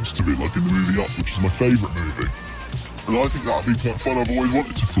helium balloons to me, like in the movie Up, which is my favourite movie. And I think that'd be quite fun. I've always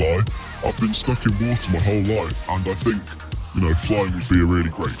wanted to fly. I've been stuck in water my whole life, and I think, you know, flying would be a really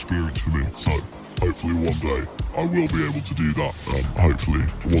great experience for me. So hopefully one day I will be able to do that. Hopefully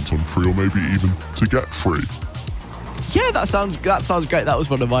once I'm free, or maybe even to get free. Yeah, that sounds great. That was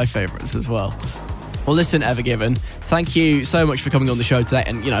one of my favourites as well. Well, listen, Evergiven, thank you so much for coming on the show today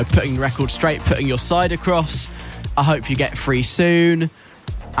and, you know, putting the record straight, putting your side across. I hope you get free soon.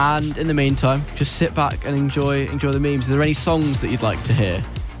 And in the meantime, just sit back and enjoy the memes. Are there any songs that you'd like to hear?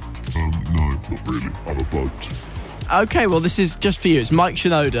 No, not really. I'm a boat. Okay, well, this is just for you. It's Mike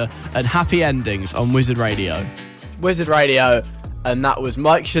Shinoda and Happy Endings on Wizard Radio. Wizard Radio. And that was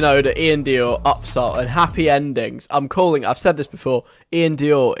Mike Shinoda, Ian Dior, Upsalt, and Happy Endings. I've said this before, Ian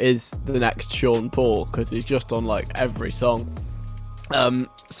Dior is the next Sean Paul, because he's just on, like, every song.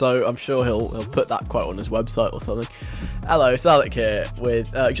 So I'm sure he'll put that quote on his website or something. Hello, it's Alec here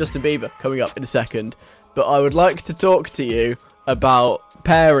with Justin Bieber coming up in a second. But I would like to talk to you about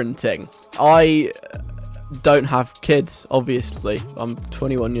parenting. I don't have kids, obviously. I'm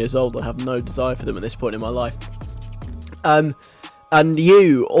 21 years old. I have no desire for them at this point in my life. And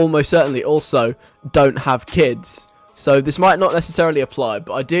you almost certainly also don't have kids. So this might not necessarily apply,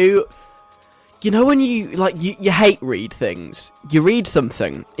 but I do. You know when you hate read things? You read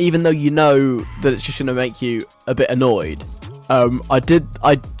something, even though you know that it's just going to make you a bit annoyed. I did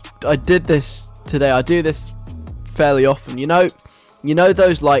this today. I do this fairly often. You know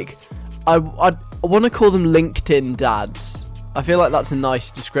those, like, I want to call them LinkedIn dads. I feel like that's a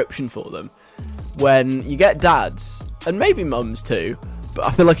nice description for them. When you get dads, and maybe mums too, but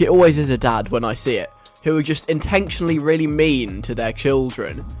I feel like it always is a dad when I see it, who are just intentionally really mean to their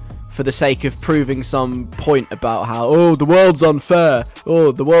children for the sake of proving some point about how, oh, the world's unfair,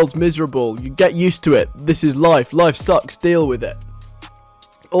 oh, the world's miserable, you get used to it, this is life sucks, deal with it.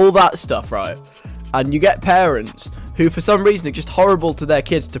 All that stuff, right? And you get parents who for some reason are just horrible to their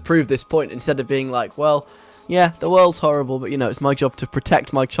kids to prove this point, instead of being like, well, yeah, the world's horrible, but, you know, it's my job to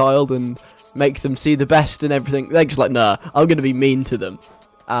protect my child and make them see the best and everything. They're just like, nah, I'm going to be mean to them.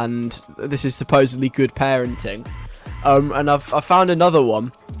 And this is supposedly good parenting. And I've found another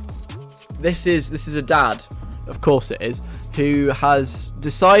one. This is a dad, of course it is, who has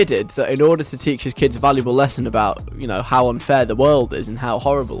decided that in order to teach his kids a valuable lesson about, you know, how unfair the world is and how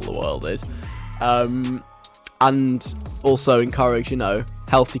horrible the world is, and also encourage, you know,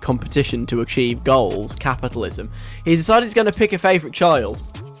 healthy competition to achieve goals, capitalism, he's decided he's going to pick a favourite child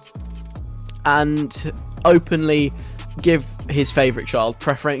and openly give his favourite child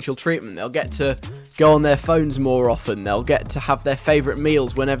preferential treatment. They'll get to go on their phones more often. They'll get to have their favourite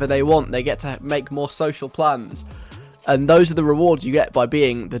meals whenever they want. They get to make more social plans. And those are the rewards you get by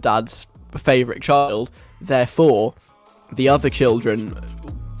being the dad's favourite child. Therefore, the other children,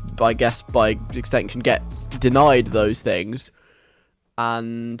 I guess by extension, get denied those things.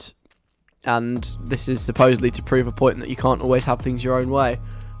 And this is supposedly to prove a point that you can't always have things your own way.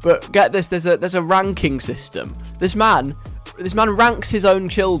 But get this, there's a ranking system. This man ranks his own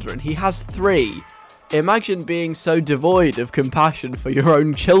children. He has 3. Imagine being so devoid of compassion for your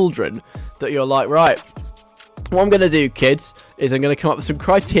own children that you're like, right, what I'm going to do, kids, is I'm going to come up with some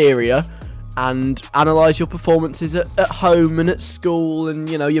criteria and analyse your performances at home and at school and,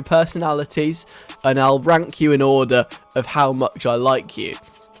 you know, your personalities, and I'll rank you in order of how much I like you.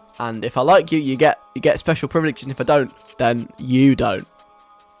 And if I like you, you get special privileges, and if I don't, then you don't.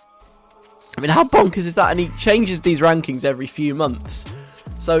 I mean, how bonkers is that? And he changes these rankings every few months.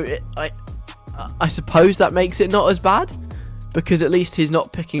 So I suppose that makes it not as bad, because at least he's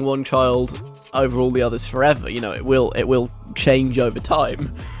not picking one child over all the others forever. You know, it will change over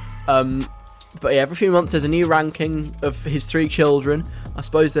time. But yeah, every few months there's a new ranking of his 3 children. I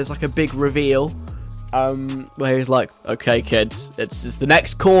suppose there's like a big reveal, where he's like, okay, kids, it's the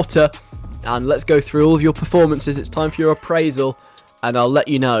next quarter, and let's go through all of your performances. It's time for your appraisal. And I'll let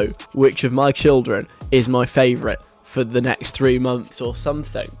you know which of my children is my favourite for the next 3 months or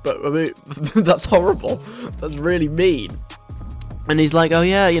something. But I mean, that's horrible. That's really mean. And he's like, oh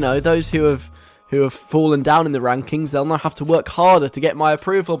yeah, you know, those who have fallen down in the rankings, they'll now have to work harder to get my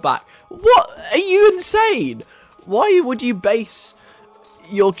approval back. What? Are you insane? Why would you base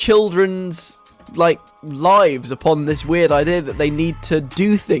your children's lives upon this weird idea that they need to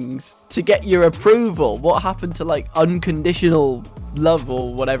do things to get your approval. What happened to unconditional love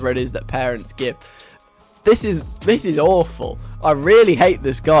or whatever it is that parents give? This is awful. I really hate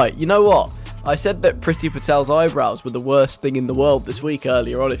this guy. You know what? I said that Priti Patel's eyebrows were the worst thing in the world this week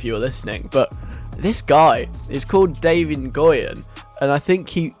earlier on, if you were listening, but this guy is called David Ngoyan, and I think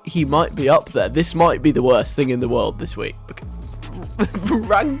he might be up there. This might be the worst thing in the world this week.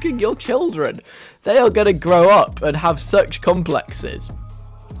 Ranking your children. They are going to grow up and have such complexes.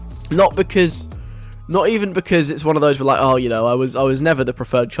 Not even because it's one of those where I was never the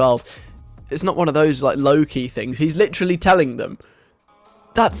preferred child. It's not one of those low-key things. He's literally telling them,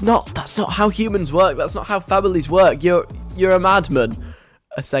 that's not how humans work. That's not how families work. You're a madman,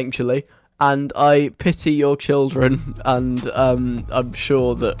 essentially. And I pity your children, and I'm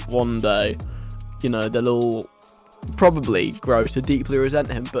sure that one day, they'll all probably grow to deeply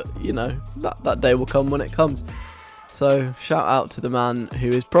resent him, but that day will come when it comes. So shout out to the man who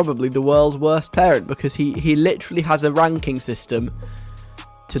is probably the world's worst parent, because he literally has a ranking system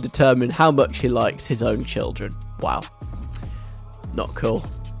to determine how much he likes his own children. Wow, not cool.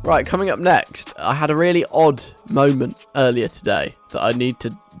 Right, coming up next, I had a really odd moment earlier today that I need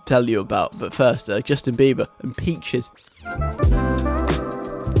to tell you about, but first, Justin Bieber and Peaches.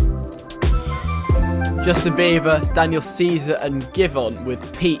 Justin Bieber, Daniel Caesar and Givon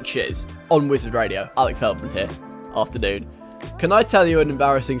with Peaches on Wizard Radio. Alec Feldman here. Afternoon. Can I tell you an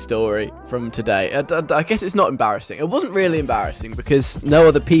embarrassing story from today? I guess it's not embarrassing. It wasn't really embarrassing because no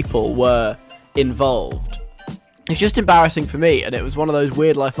other people were involved. It's just embarrassing for me, and it was one of those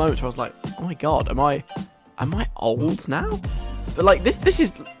weird life moments where I was like, oh my god, am I old now? But this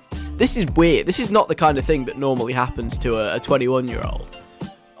is weird. This is not the kind of thing that normally happens to a 21-year-old.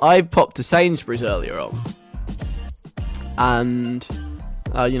 I popped to Sainsbury's earlier on, and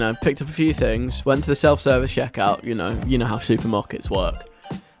picked up a few things, went to the self-service checkout, you know how supermarkets work,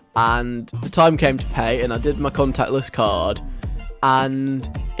 and the time came to pay, and I did my contactless card, and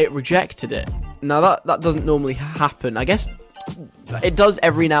it rejected it. Now that doesn't normally happen. I guess it does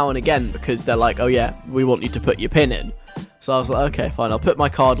every now and again, because they're like, oh yeah, we want you to put your PIN in. So I was like, okay, fine, I'll put my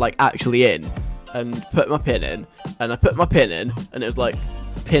card actually in, and put my PIN in, and I put my PIN in, and it was like,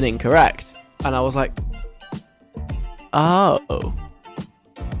 PIN incorrect, and I was like, oh,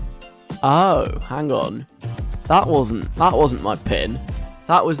 hang on, that wasn't my PIN,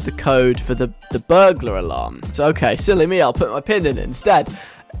 that was the code for the burglar alarm. So okay, silly me, I'll put my PIN in instead.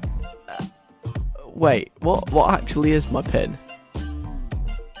 Wait, what actually is my PIN?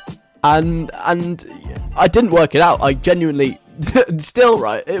 And I didn't work it out. I genuinely still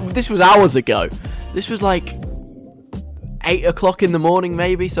right. This was hours ago. This was 8 o'clock in the morning,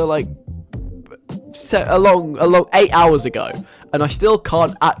 maybe. So along 8 hours ago, and I still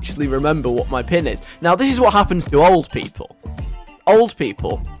can't actually remember what my PIN is. Now, this is what happens to old people. Old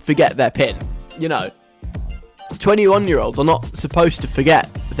people forget their PIN. 21-year-olds are not supposed to forget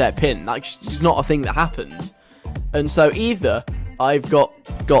their PIN. That's just not a thing that happens. And so either I've got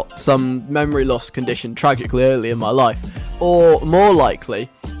some memory loss condition tragically early in my life, or more likely,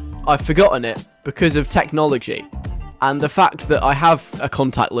 I've forgotten it because of technology. And the fact that I have a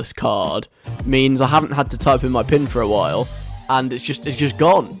contactless card means I haven't had to type in my PIN for a while, and it's just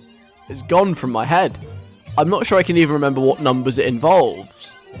gone. It's gone from my head. I'm not sure I can even remember what numbers it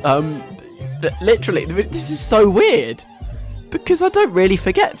involves. Literally, this is so weird, because I don't really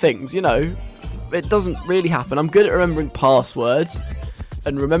forget things, It doesn't really happen. I'm good at remembering passwords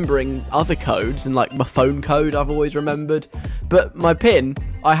and remembering other codes, and my phone code I've always remembered. But my PIN,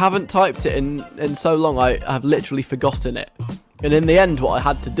 I haven't typed it in so long, I have literally forgotten it. And in the end, what I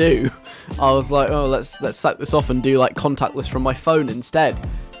had to do, I was like, oh, let's sack this off and do contactless from my phone instead,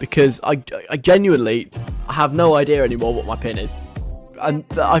 because I genuinely have no idea anymore what my PIN is. And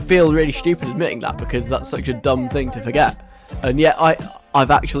I feel really stupid admitting that, because that's such a dumb thing to forget. And yet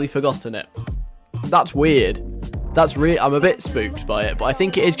I've actually forgotten it. That's weird. I'm a bit spooked by it, but I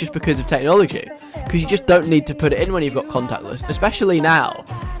think it is just because of technology. Because you just don't need to put it in when you've got contactless, especially now.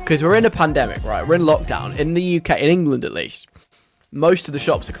 Because we're in a pandemic, right? We're in lockdown. In the UK, in England at least, most of the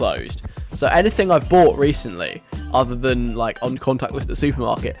shops are closed. So anything I've bought recently, other than on contactless at the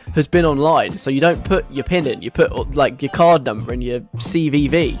supermarket, has been online. So you don't put your PIN in, you put your card number and your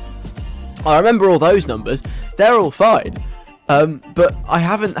CVV. I remember all those numbers, they're all fine. But I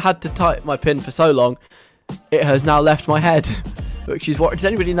haven't had to type my PIN for so long, it has now left my head. Which is what, does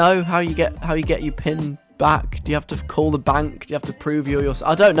anybody know how you get your PIN back? Do you have to call the bank? Do you have to prove you're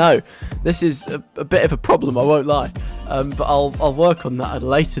yourself? I don't know. This is a bit of a problem, I won't lie. But I'll work on that at a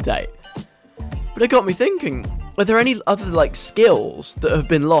later date. But it got me thinking, are there any other like skills that have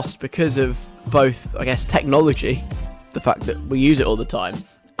been lost because of both, I guess, technology, the fact that we use it all the time,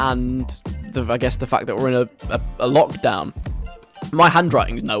 and the fact that we're in a lockdown? My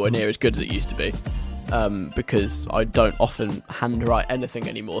handwriting's nowhere near as good as it used to be, because I don't often handwrite anything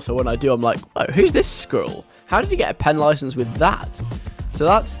anymore. So when I do, I'm like, oh, who's this scroll? How did you get a pen license with that? So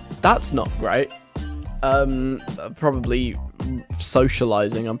that's not great. Probably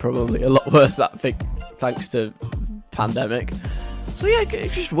socializing, I'm probably a lot worse at, thanks to pandemic. So yeah,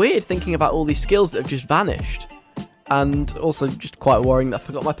 it's just weird thinking about all these skills that have just vanished. And also just quite worrying that I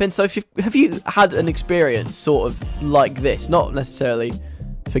forgot my pin. So have you had an experience sort of like this? Not necessarily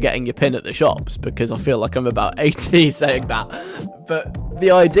forgetting your pin at the shops, because I feel like I'm about 80 saying that. But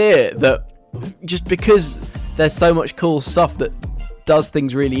the idea that just because there's so much cool stuff that does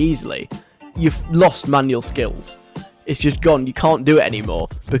things really easily, you've lost manual skills. It's just gone. You can't do it anymore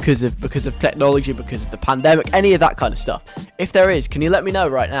because of technology, because of the pandemic, any of that kind of stuff. If there is, can you let me know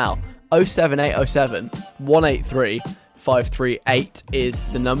right now? 07807 183 538 is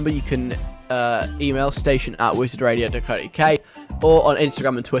the number. You can email station@wizardradio.co.uk, or on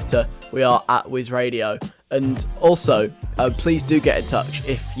Instagram and Twitter we are @wizradio. And also, please do get in touch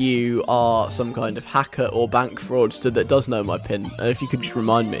if you are some kind of hacker or bank fraudster that does know my PIN. And if you could just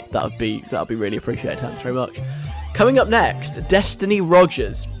remind me, that would be really appreciated. Thanks very much. Coming up next, Destiny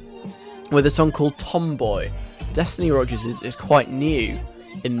Rogers with a song called Tomboy. Destiny Rogers is quite new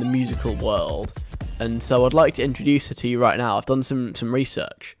in the musical world, and so I'd like to introduce her to you right now. I've done some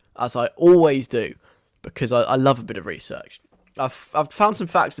research, as I always do, because I love a bit of research. I've found some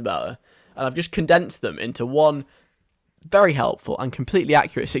facts about her, and I've just condensed them into one very helpful and completely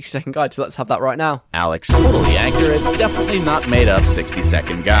accurate 60-second guide, so let's have that right now. Alex, totally accurate, definitely not made up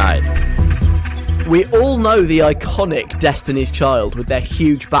 60-second guide. We all know the iconic Destiny's Child with their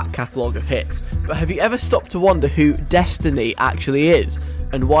huge back catalogue of hits, but have you ever stopped to wonder who Destiny actually is,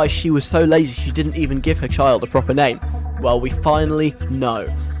 and why she was so lazy she didn't even give her child a proper name? Well, we finally know.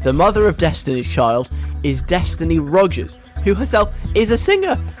 The mother of Destiny's Child is Destiny Rogers, who herself is a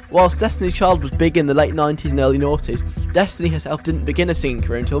singer. Whilst Destiny's Child was big in the late 90s and early noughties, Destiny herself didn't begin a singing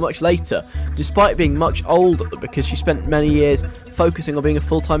career until much later, despite being much older, because she spent many years focusing on being a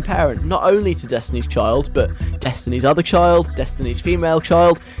full-time parent, not only to Destiny's Child, but Destiny's other child, Destiny's female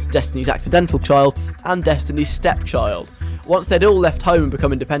child, Destiny's accidental child, and Destiny's stepchild. Once they'd all left home and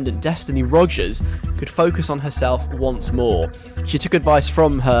become independent, Destiny Rogers could focus on herself once more. She took advice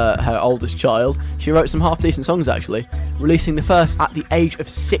from her oldest child. She wrote some half-decent songs, actually, releasing the first at the age of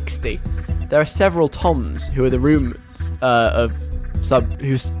 60. There are several Toms who are the rumoured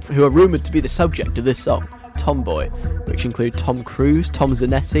who are rumoured to be the subject of this song, Tomboy, which include Tom Cruise, Tom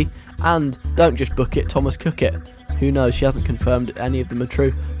Zanetti, and, don't just book it, Thomas Cookit. Who knows, she hasn't confirmed any of them are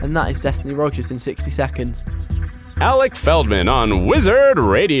true. And that is Destiny Rogers in 60 seconds. Alec Feldman on Wizard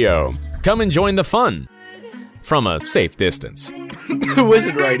Radio. Come and join the fun from a safe distance.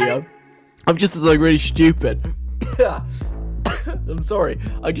 Wizard Radio. I'm just like really stupid. I'm sorry.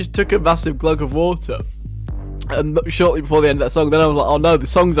 I just took a massive glug of water, and shortly before the end of that song, then I was like, oh no, the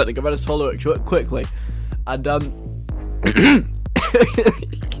song's ending, I better swallow it quickly. And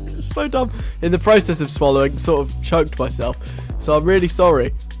so dumb. In the process of swallowing, sort of choked myself. So I'm really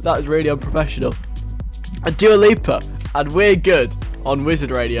sorry. That is really unprofessional. And Dua Lipa, and We're Good on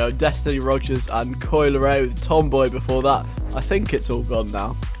Wizard Radio. Destiny Rogers and Coi Leray with Tomboy before that. I think it's all gone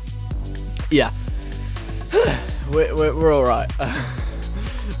now. Yeah. We're alright.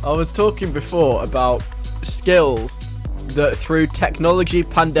 I was talking before about skills that through technology,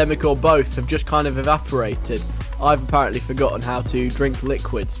 pandemic or both have just kind of evaporated. I've apparently forgotten how to drink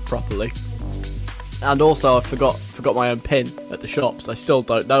liquids properly. And also I've forgot my own PIN at the shops. I still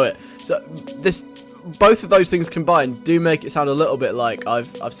don't know it. So both of those things combined do make it sound a little bit like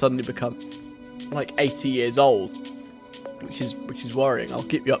I've suddenly become like 80 years old, which is worrying. I'll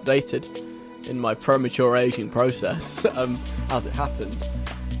keep you updated in my premature aging process as it happens.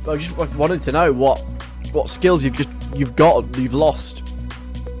 But I just wanted to know what skills you've lost.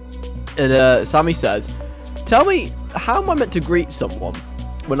 And Sammy says, tell me, how am I meant to greet someone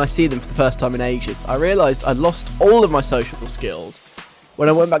when I see them for the first time in ages? I realised I'd lost all of my social skills when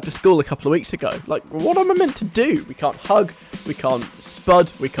I went back to school a couple of weeks ago. Like, what am I meant to do? We can't hug, we can't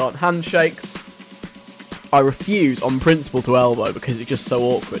spud, we can't handshake. I refuse on principle to elbow because it's just so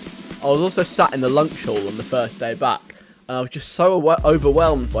awkward. I was also sat in the lunch hall on the first day back, and I was just so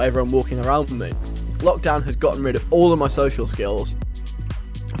overwhelmed by everyone walking around me. Lockdown has gotten rid of all of my social skills.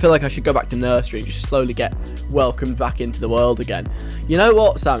 I feel like I should go back to nursery and just slowly get welcomed back into the world again. You know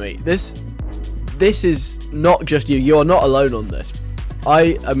what, Sammy? This is not just you. You're not alone on this.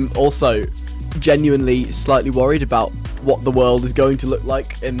 I am also genuinely slightly worried about what the world is going to look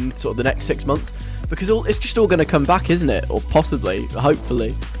like in sort of the next 6 months, because it's just all going to come back, isn't it? Or possibly,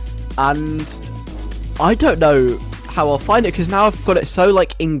 hopefully. And I don't know how I'll find it, because now I've got it so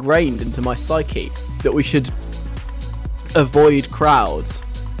like ingrained into my psyche that we should avoid crowds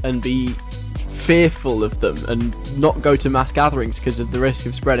and be fearful of them and not go to mass gatherings because of the risk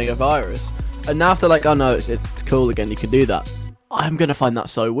of spreading a virus. And now if they're like, oh no, it's cool again, you can do that, I'm going to find that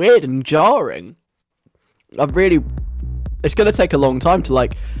so weird and jarring. It's going to take a long time to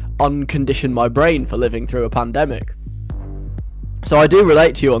like uncondition my brain for living through a pandemic. So I do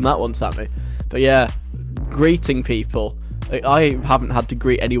relate to you on that one, Sammy. But yeah, greeting people. I haven't had to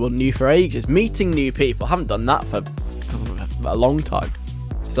greet anyone new for ages. Meeting new people, I haven't done that for a long time.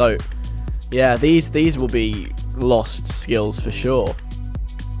 So yeah, these will be lost skills for sure.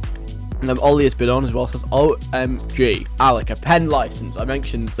 And Ollie has been on as well, says, OMG, Alec, a pen license. I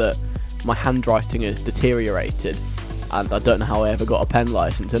mentioned that my handwriting has deteriorated and I don't know how I ever got a pen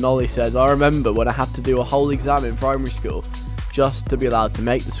license. And Ollie says, I remember when I had to do a whole exam in primary school just to be allowed to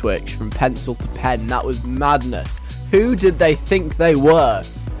make the switch from pencil to pen. That was madness. Who did they think they were?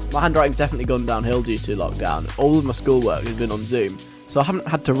 My handwriting's definitely gone downhill due to lockdown. All of my schoolwork has been on Zoom, so I haven't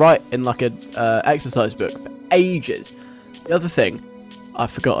had to write in like a exercise book for ages. The other thing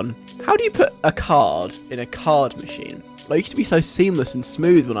I've forgotten, how do you put a card in a card machine? It used to be so seamless and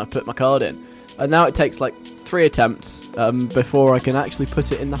smooth when I put my card in, and now it takes like 3 attempts before I can actually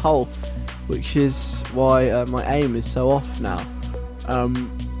put it in the hole, which is why my aim is so off now.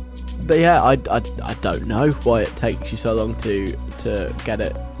 But yeah, I don't know why it takes you so long to get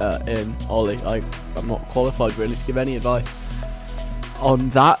it in, Ollie. I'm not qualified really to give any advice on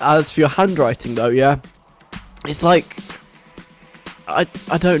that. As for your handwriting though, yeah, it's like I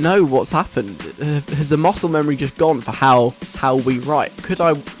don't know what's happened. Has the muscle memory just gone for how we write? Could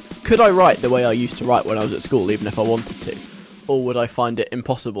I write the way I used to write when I was at school, even if I wanted to? Or would I find it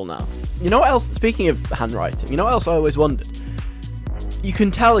impossible now? You know what else, speaking of handwriting, you know what else I always wondered? You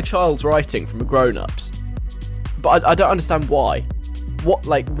can tell a child's writing from a grown-up's, but I don't understand why.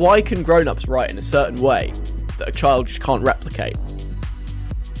 Why can grown-ups write in a certain way that a child just can't replicate?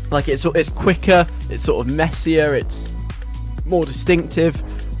 Like, it's quicker, it's sort of messier, it's more distinctive,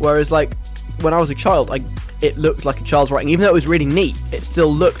 whereas like when I was a child, it looked like a child's writing. Even though it was really neat, it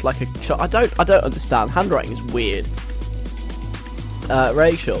still looked like a child. I don't understand. Handwriting is weird.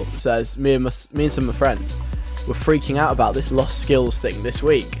 Rachel says, me and some of my friends were freaking out about this lost skills thing this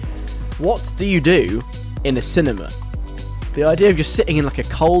week. What do you do in a cinema? The idea of just sitting in like a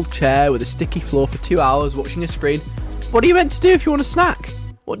cold chair with a sticky floor for 2 hours watching a screen. What are you meant to do if you want a snack?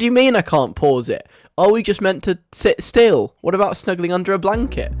 What do you mean I can't pause it? Are we just meant to sit still? What about snuggling under a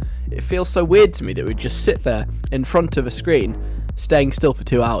blanket? It feels so weird to me that we just sit there in front of a screen, staying still for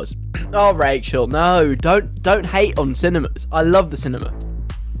 2 hours. Oh, Rachel, no, don't hate on cinemas. I love the cinema.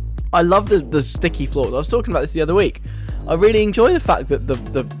 I love the sticky floors. I was talking about this the other week. I really enjoy the fact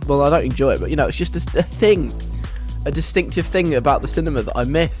that well, I don't enjoy it, but you know, it's just a thing, a distinctive thing about the cinema that I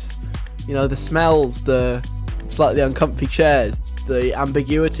miss. You know, the smells, the slightly uncomfy chairs, the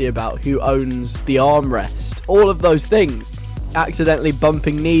ambiguity about who owns the armrest, all of those things. Accidentally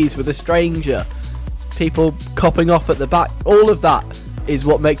bumping knees with a stranger, people copping off at the back, all of that is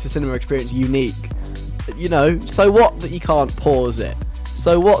what makes a cinema experience unique. You know, so what that you can't pause it?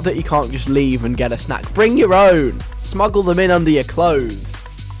 So what that you can't just leave and get a snack? Bring your own! Smuggle them in under your clothes.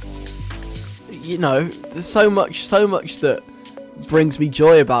 You know, there's so much that brings me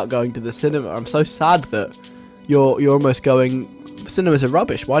joy about going to the cinema. I'm so sad that you're almost going, cinemas are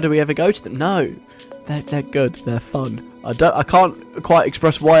rubbish, why do we ever go to them? No, they're good, they're fun. I can't quite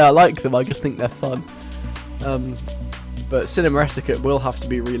express why I like them, I just think they're fun. But cinema etiquette will have to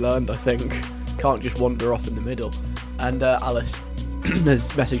be relearned, I think. Can't just wander off in the middle. And Alice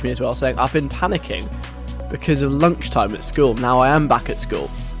has messaged me as well saying, I've been panicking because of lunchtime at school. Now I am back at school.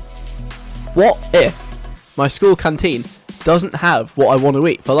 What if my school canteen doesn't have what I want to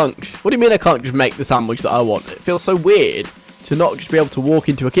eat for lunch? What do you mean I can't just make the sandwich that I want? It feels so weird to not just be able to walk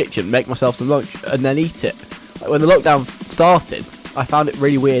into a kitchen, make myself some lunch, and then eat it. Like when the lockdown started, I found it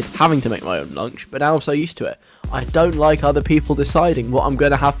really weird having to make my own lunch, but now I'm so used to it. I don't like other people deciding what I'm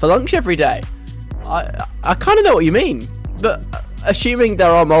going to have for lunch every day. I kind of know what you mean, but assuming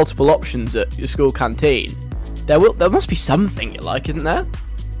there are multiple options at your school canteen, there must be something you like, isn't there?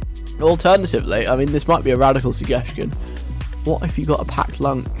 Alternatively, I mean, this might be a radical suggestion. What if you got a packed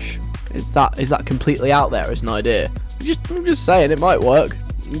lunch? Is that completely out there as an idea? I'm just saying, it might work.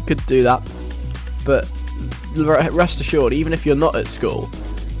 You could do that. But rest assured, even if you're not at school,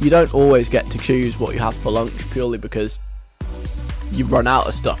 you don't always get to choose what you have for lunch purely because you run out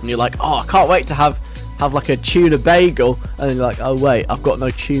of stuff, and you're like, oh, I can't wait to have like a tuna bagel, and then you're like, oh wait, I've got no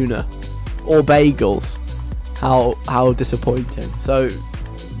tuna or bagels. How disappointing. So,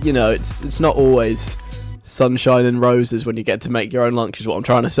 you know, it's not always sunshine and roses when you get to make your own lunch, is what I'm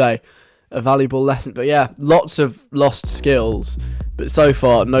trying to say. A valuable lesson. But yeah, lots of lost skills, but so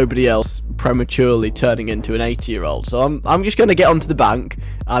far nobody else prematurely turning into an 80-year-old. So I'm just going to get onto the bank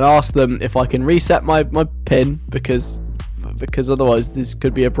and ask them if I can reset my PIN, because otherwise this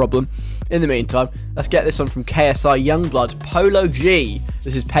could be a problem. In the meantime, let's get this one from KSI Youngblood, Polo G.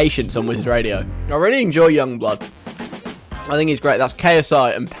 This is Patience on Wizard Radio. I really enjoy Youngblood. I think he's great. That's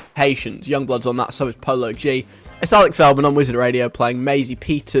KSI and Patience. Youngblood's on that, so is Polo G. It's Alec Feldman on Wizard Radio playing Maisie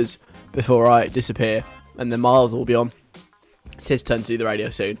Peters before I disappear, and then Miles will be on. It's his turn to do the radio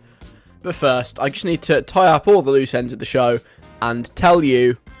soon. But first, I just need to tie up all the loose ends of the show and tell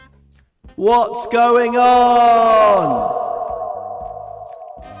you what's going on.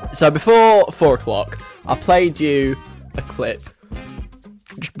 So before 4 o'clock, I played you a clip,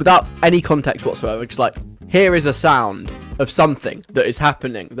 just without any context whatsoever, just like, here is a sound of something that is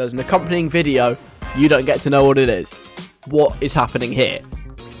happening. There's an accompanying video, you don't get to know what it is. What is happening here?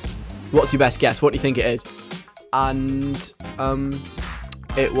 What's your best guess? What do you think it is? And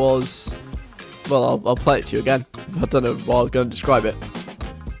it was, well, I'll play it to you again. I don't know what I was going to describe it.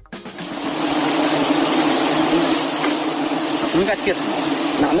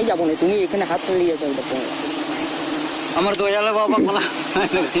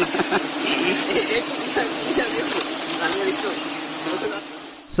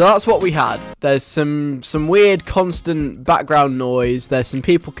 So that's what we had. There's some weird constant background noise. There's some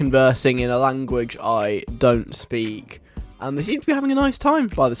people conversing in a language I don't speak. And they seem to be having a nice time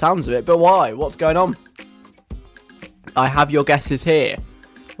by the sounds of it. But why? What's going on? I have your guesses here.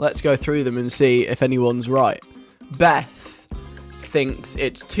 Let's go through them and see if anyone's right. Beth thinks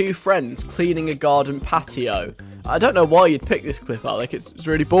it's two friends cleaning a garden patio. I don't know why you'd pick this clip out. Like, it's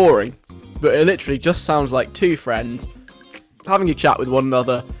really boring. But it literally just sounds like two friends having a chat with one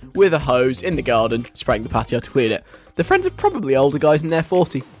another with a hose in the garden, spraying the patio to clean it. The friends are probably older guys in their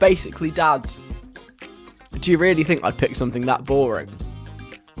 40s, basically dads. Do you really think I'd pick something that boring?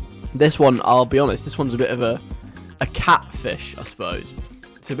 This one, I'll be honest, this one's a bit of a catfish, I suppose.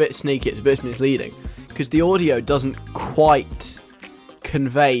 It's a bit sneaky, it's a bit misleading, because the audio doesn't quite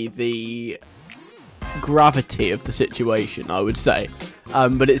convey the gravity of the situation, I would say.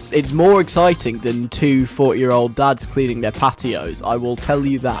 But it's more exciting than two 40-year-old dads cleaning their patios. I will tell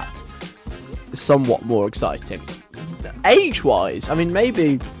you that. Somewhat more exciting. Age-wise, I mean,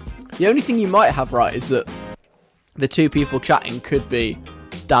 maybe the only thing you might have right is that the two people chatting could be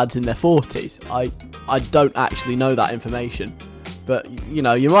dads in their 40s. I don't actually know that information. But, you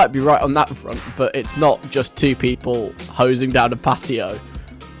know, you might be right on that front, but it's not just two people hosing down a patio.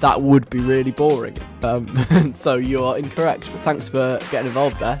 That would be really boring. So you are incorrect, but thanks for getting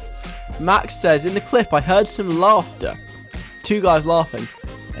involved, Beth. Max says, in the clip I heard some laughter. Two guys laughing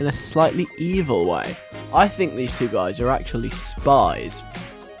in a slightly evil way. I think these two guys are actually spies.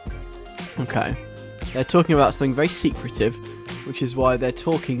 Okay. They're talking about something very secretive, which is why they're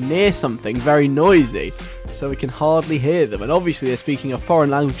talking near something very noisy, so we can hardly hear them. And obviously they're speaking a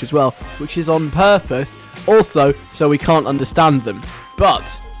foreign language as well, which is on purpose, also so we can't understand them.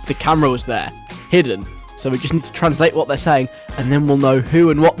 But the camera was there, hidden, so we just need to translate what they're saying, and then we'll know who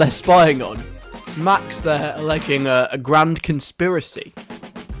and what they're spying on. Max there alleging a grand conspiracy.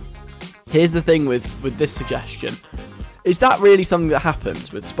 Here's the thing with this suggestion. Is that really something that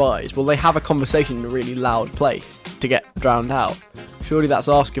happens with spies? Will they have a conversation in a really loud place to get drowned out? Surely that's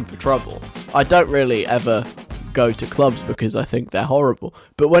asking for trouble. I don't really ever go to clubs because I think they're horrible.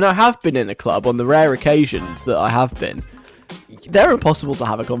 But when I have been in a club, on the rare occasions that I have been, they're impossible to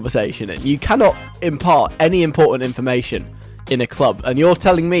have a conversation in. You cannot impart any important information in a club. And you're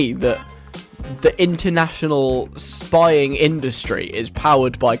telling me that the international spying industry is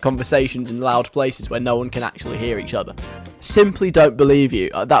powered by conversations in loud places where no one can actually hear each other? Simply don't believe you.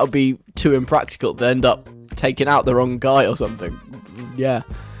 That would be too impractical. They'd end up taking out the wrong guy or something. Yeah.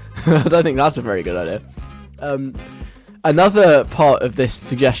 I don't think that's a very good idea. Another part of this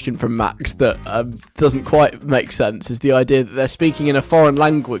suggestion from Max that doesn't quite make sense is the idea that they're speaking in a foreign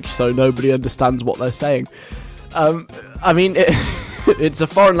language so nobody understands what they're saying. I mean, it's a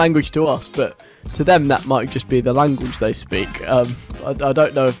foreign language to us, but to them that might just be the language they speak. I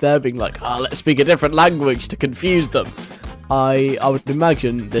don't know if they're being like, let's speak a different language to confuse them. I would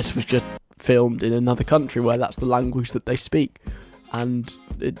imagine this was just filmed in another country where that's the language that they speak, and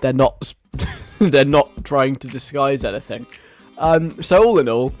they're not they're not trying to disguise anything. So all in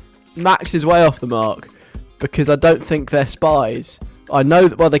all, Max is way off the mark. because I don't think they're spies. I know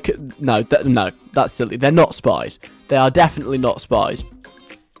that, well, they could, no, that's silly. They're not spies. They are definitely not spies.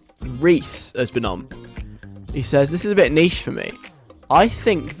 Reese has been on. He says, this is a bit niche for me. I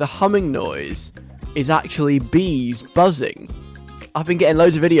think the humming noise is actually bees buzzing. I've been getting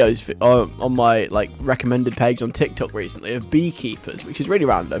loads of videos on my recommended page on TikTok recently of beekeepers, which is really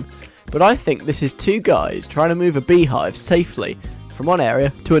random. But I think this is two guys trying to move a beehive safely from one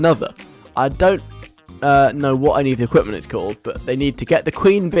area to another. I don't know what any of the equipment is called, but they need to get the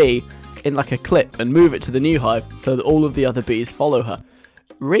queen bee in like a clip and move it to the new hive so that all of the other bees follow her.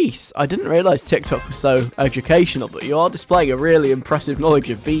 Reese, I didn't realise TikTok was so educational, but you are displaying a really impressive knowledge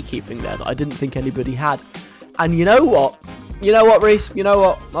of beekeeping there that I didn't think anybody had. And you know what? You know what, Reese? You know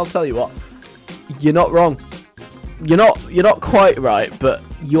what? I'll tell you what. You're not wrong. You're not quite right, but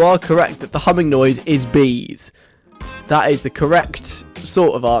you are correct that the humming noise is bees. That is the correct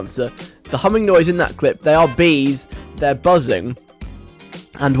sort of answer. The humming noise in that clip, they are bees, they're buzzing,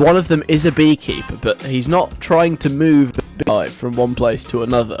 and one of them is a beekeeper, but he's not trying to move the beehive from one place to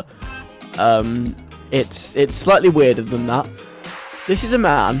another. It's slightly weirder than that. This is a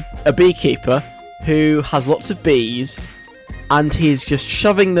man, a beekeeper, who has lots of bees, and he's just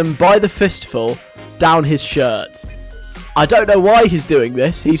shoving them by the fistful down his shirt. I don't know why he's doing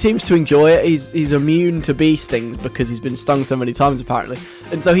this. He seems to enjoy it. He's immune to bee stings because he's been stung so many times apparently.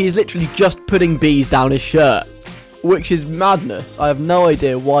 And so he's literally just putting bees down his shirt, which is madness. I have no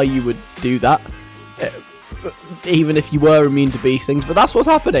idea why you would do that, even if you were immune to bee stings, but that's what's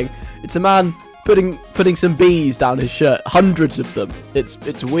happening. It's a man putting some bees down his shirt, hundreds of them.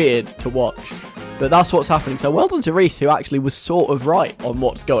 It's weird to watch, but that's what's happening. So well done to Reese, who actually was sort of right on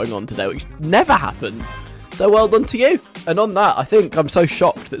what's going on today, which never happens. So well done to you. And on that, I think I'm so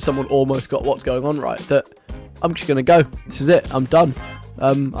shocked that someone almost got what's going on right that I'm just going to go. This is it. I'm done.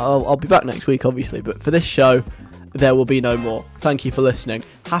 I'll be back next week, obviously. But for this show, there will be no more. Thank you for listening.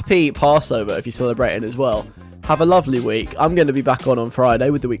 Happy Passover if you're celebrating as well. Have a lovely week. I'm going to be back on Friday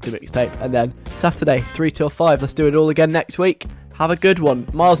with the weekly mixtape. And then Saturday, 3 till 5. Let's do it all again next week. Have a good one.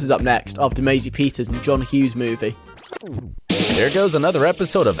 Miles is up next after Maisie Peters and John Hughes movie. There goes another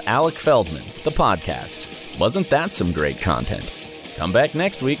episode of Alec Feldman, the podcast. Wasn't that some great content? Come back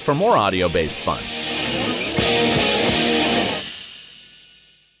next week for more audio-based fun.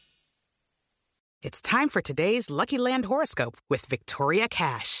 It's time for today's Lucky Land horoscope with Victoria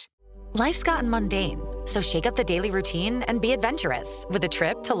Cash. Life's gotten mundane, so shake up the daily routine and be adventurous with a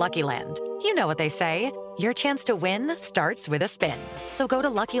trip to Lucky Land. You know what they say, your chance to win starts with a spin. So go to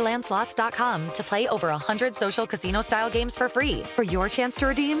LuckyLandSlots.com to play over 100 social casino-style games for free for your chance to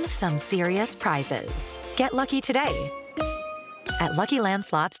redeem some serious prizes. Get lucky today at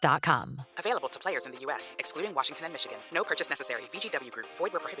LuckyLandSlots.com. Available to players in the U.S., excluding Washington and Michigan. No purchase necessary. VGW Group.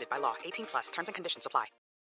 Void where prohibited by law. 18+. Terms and conditions apply.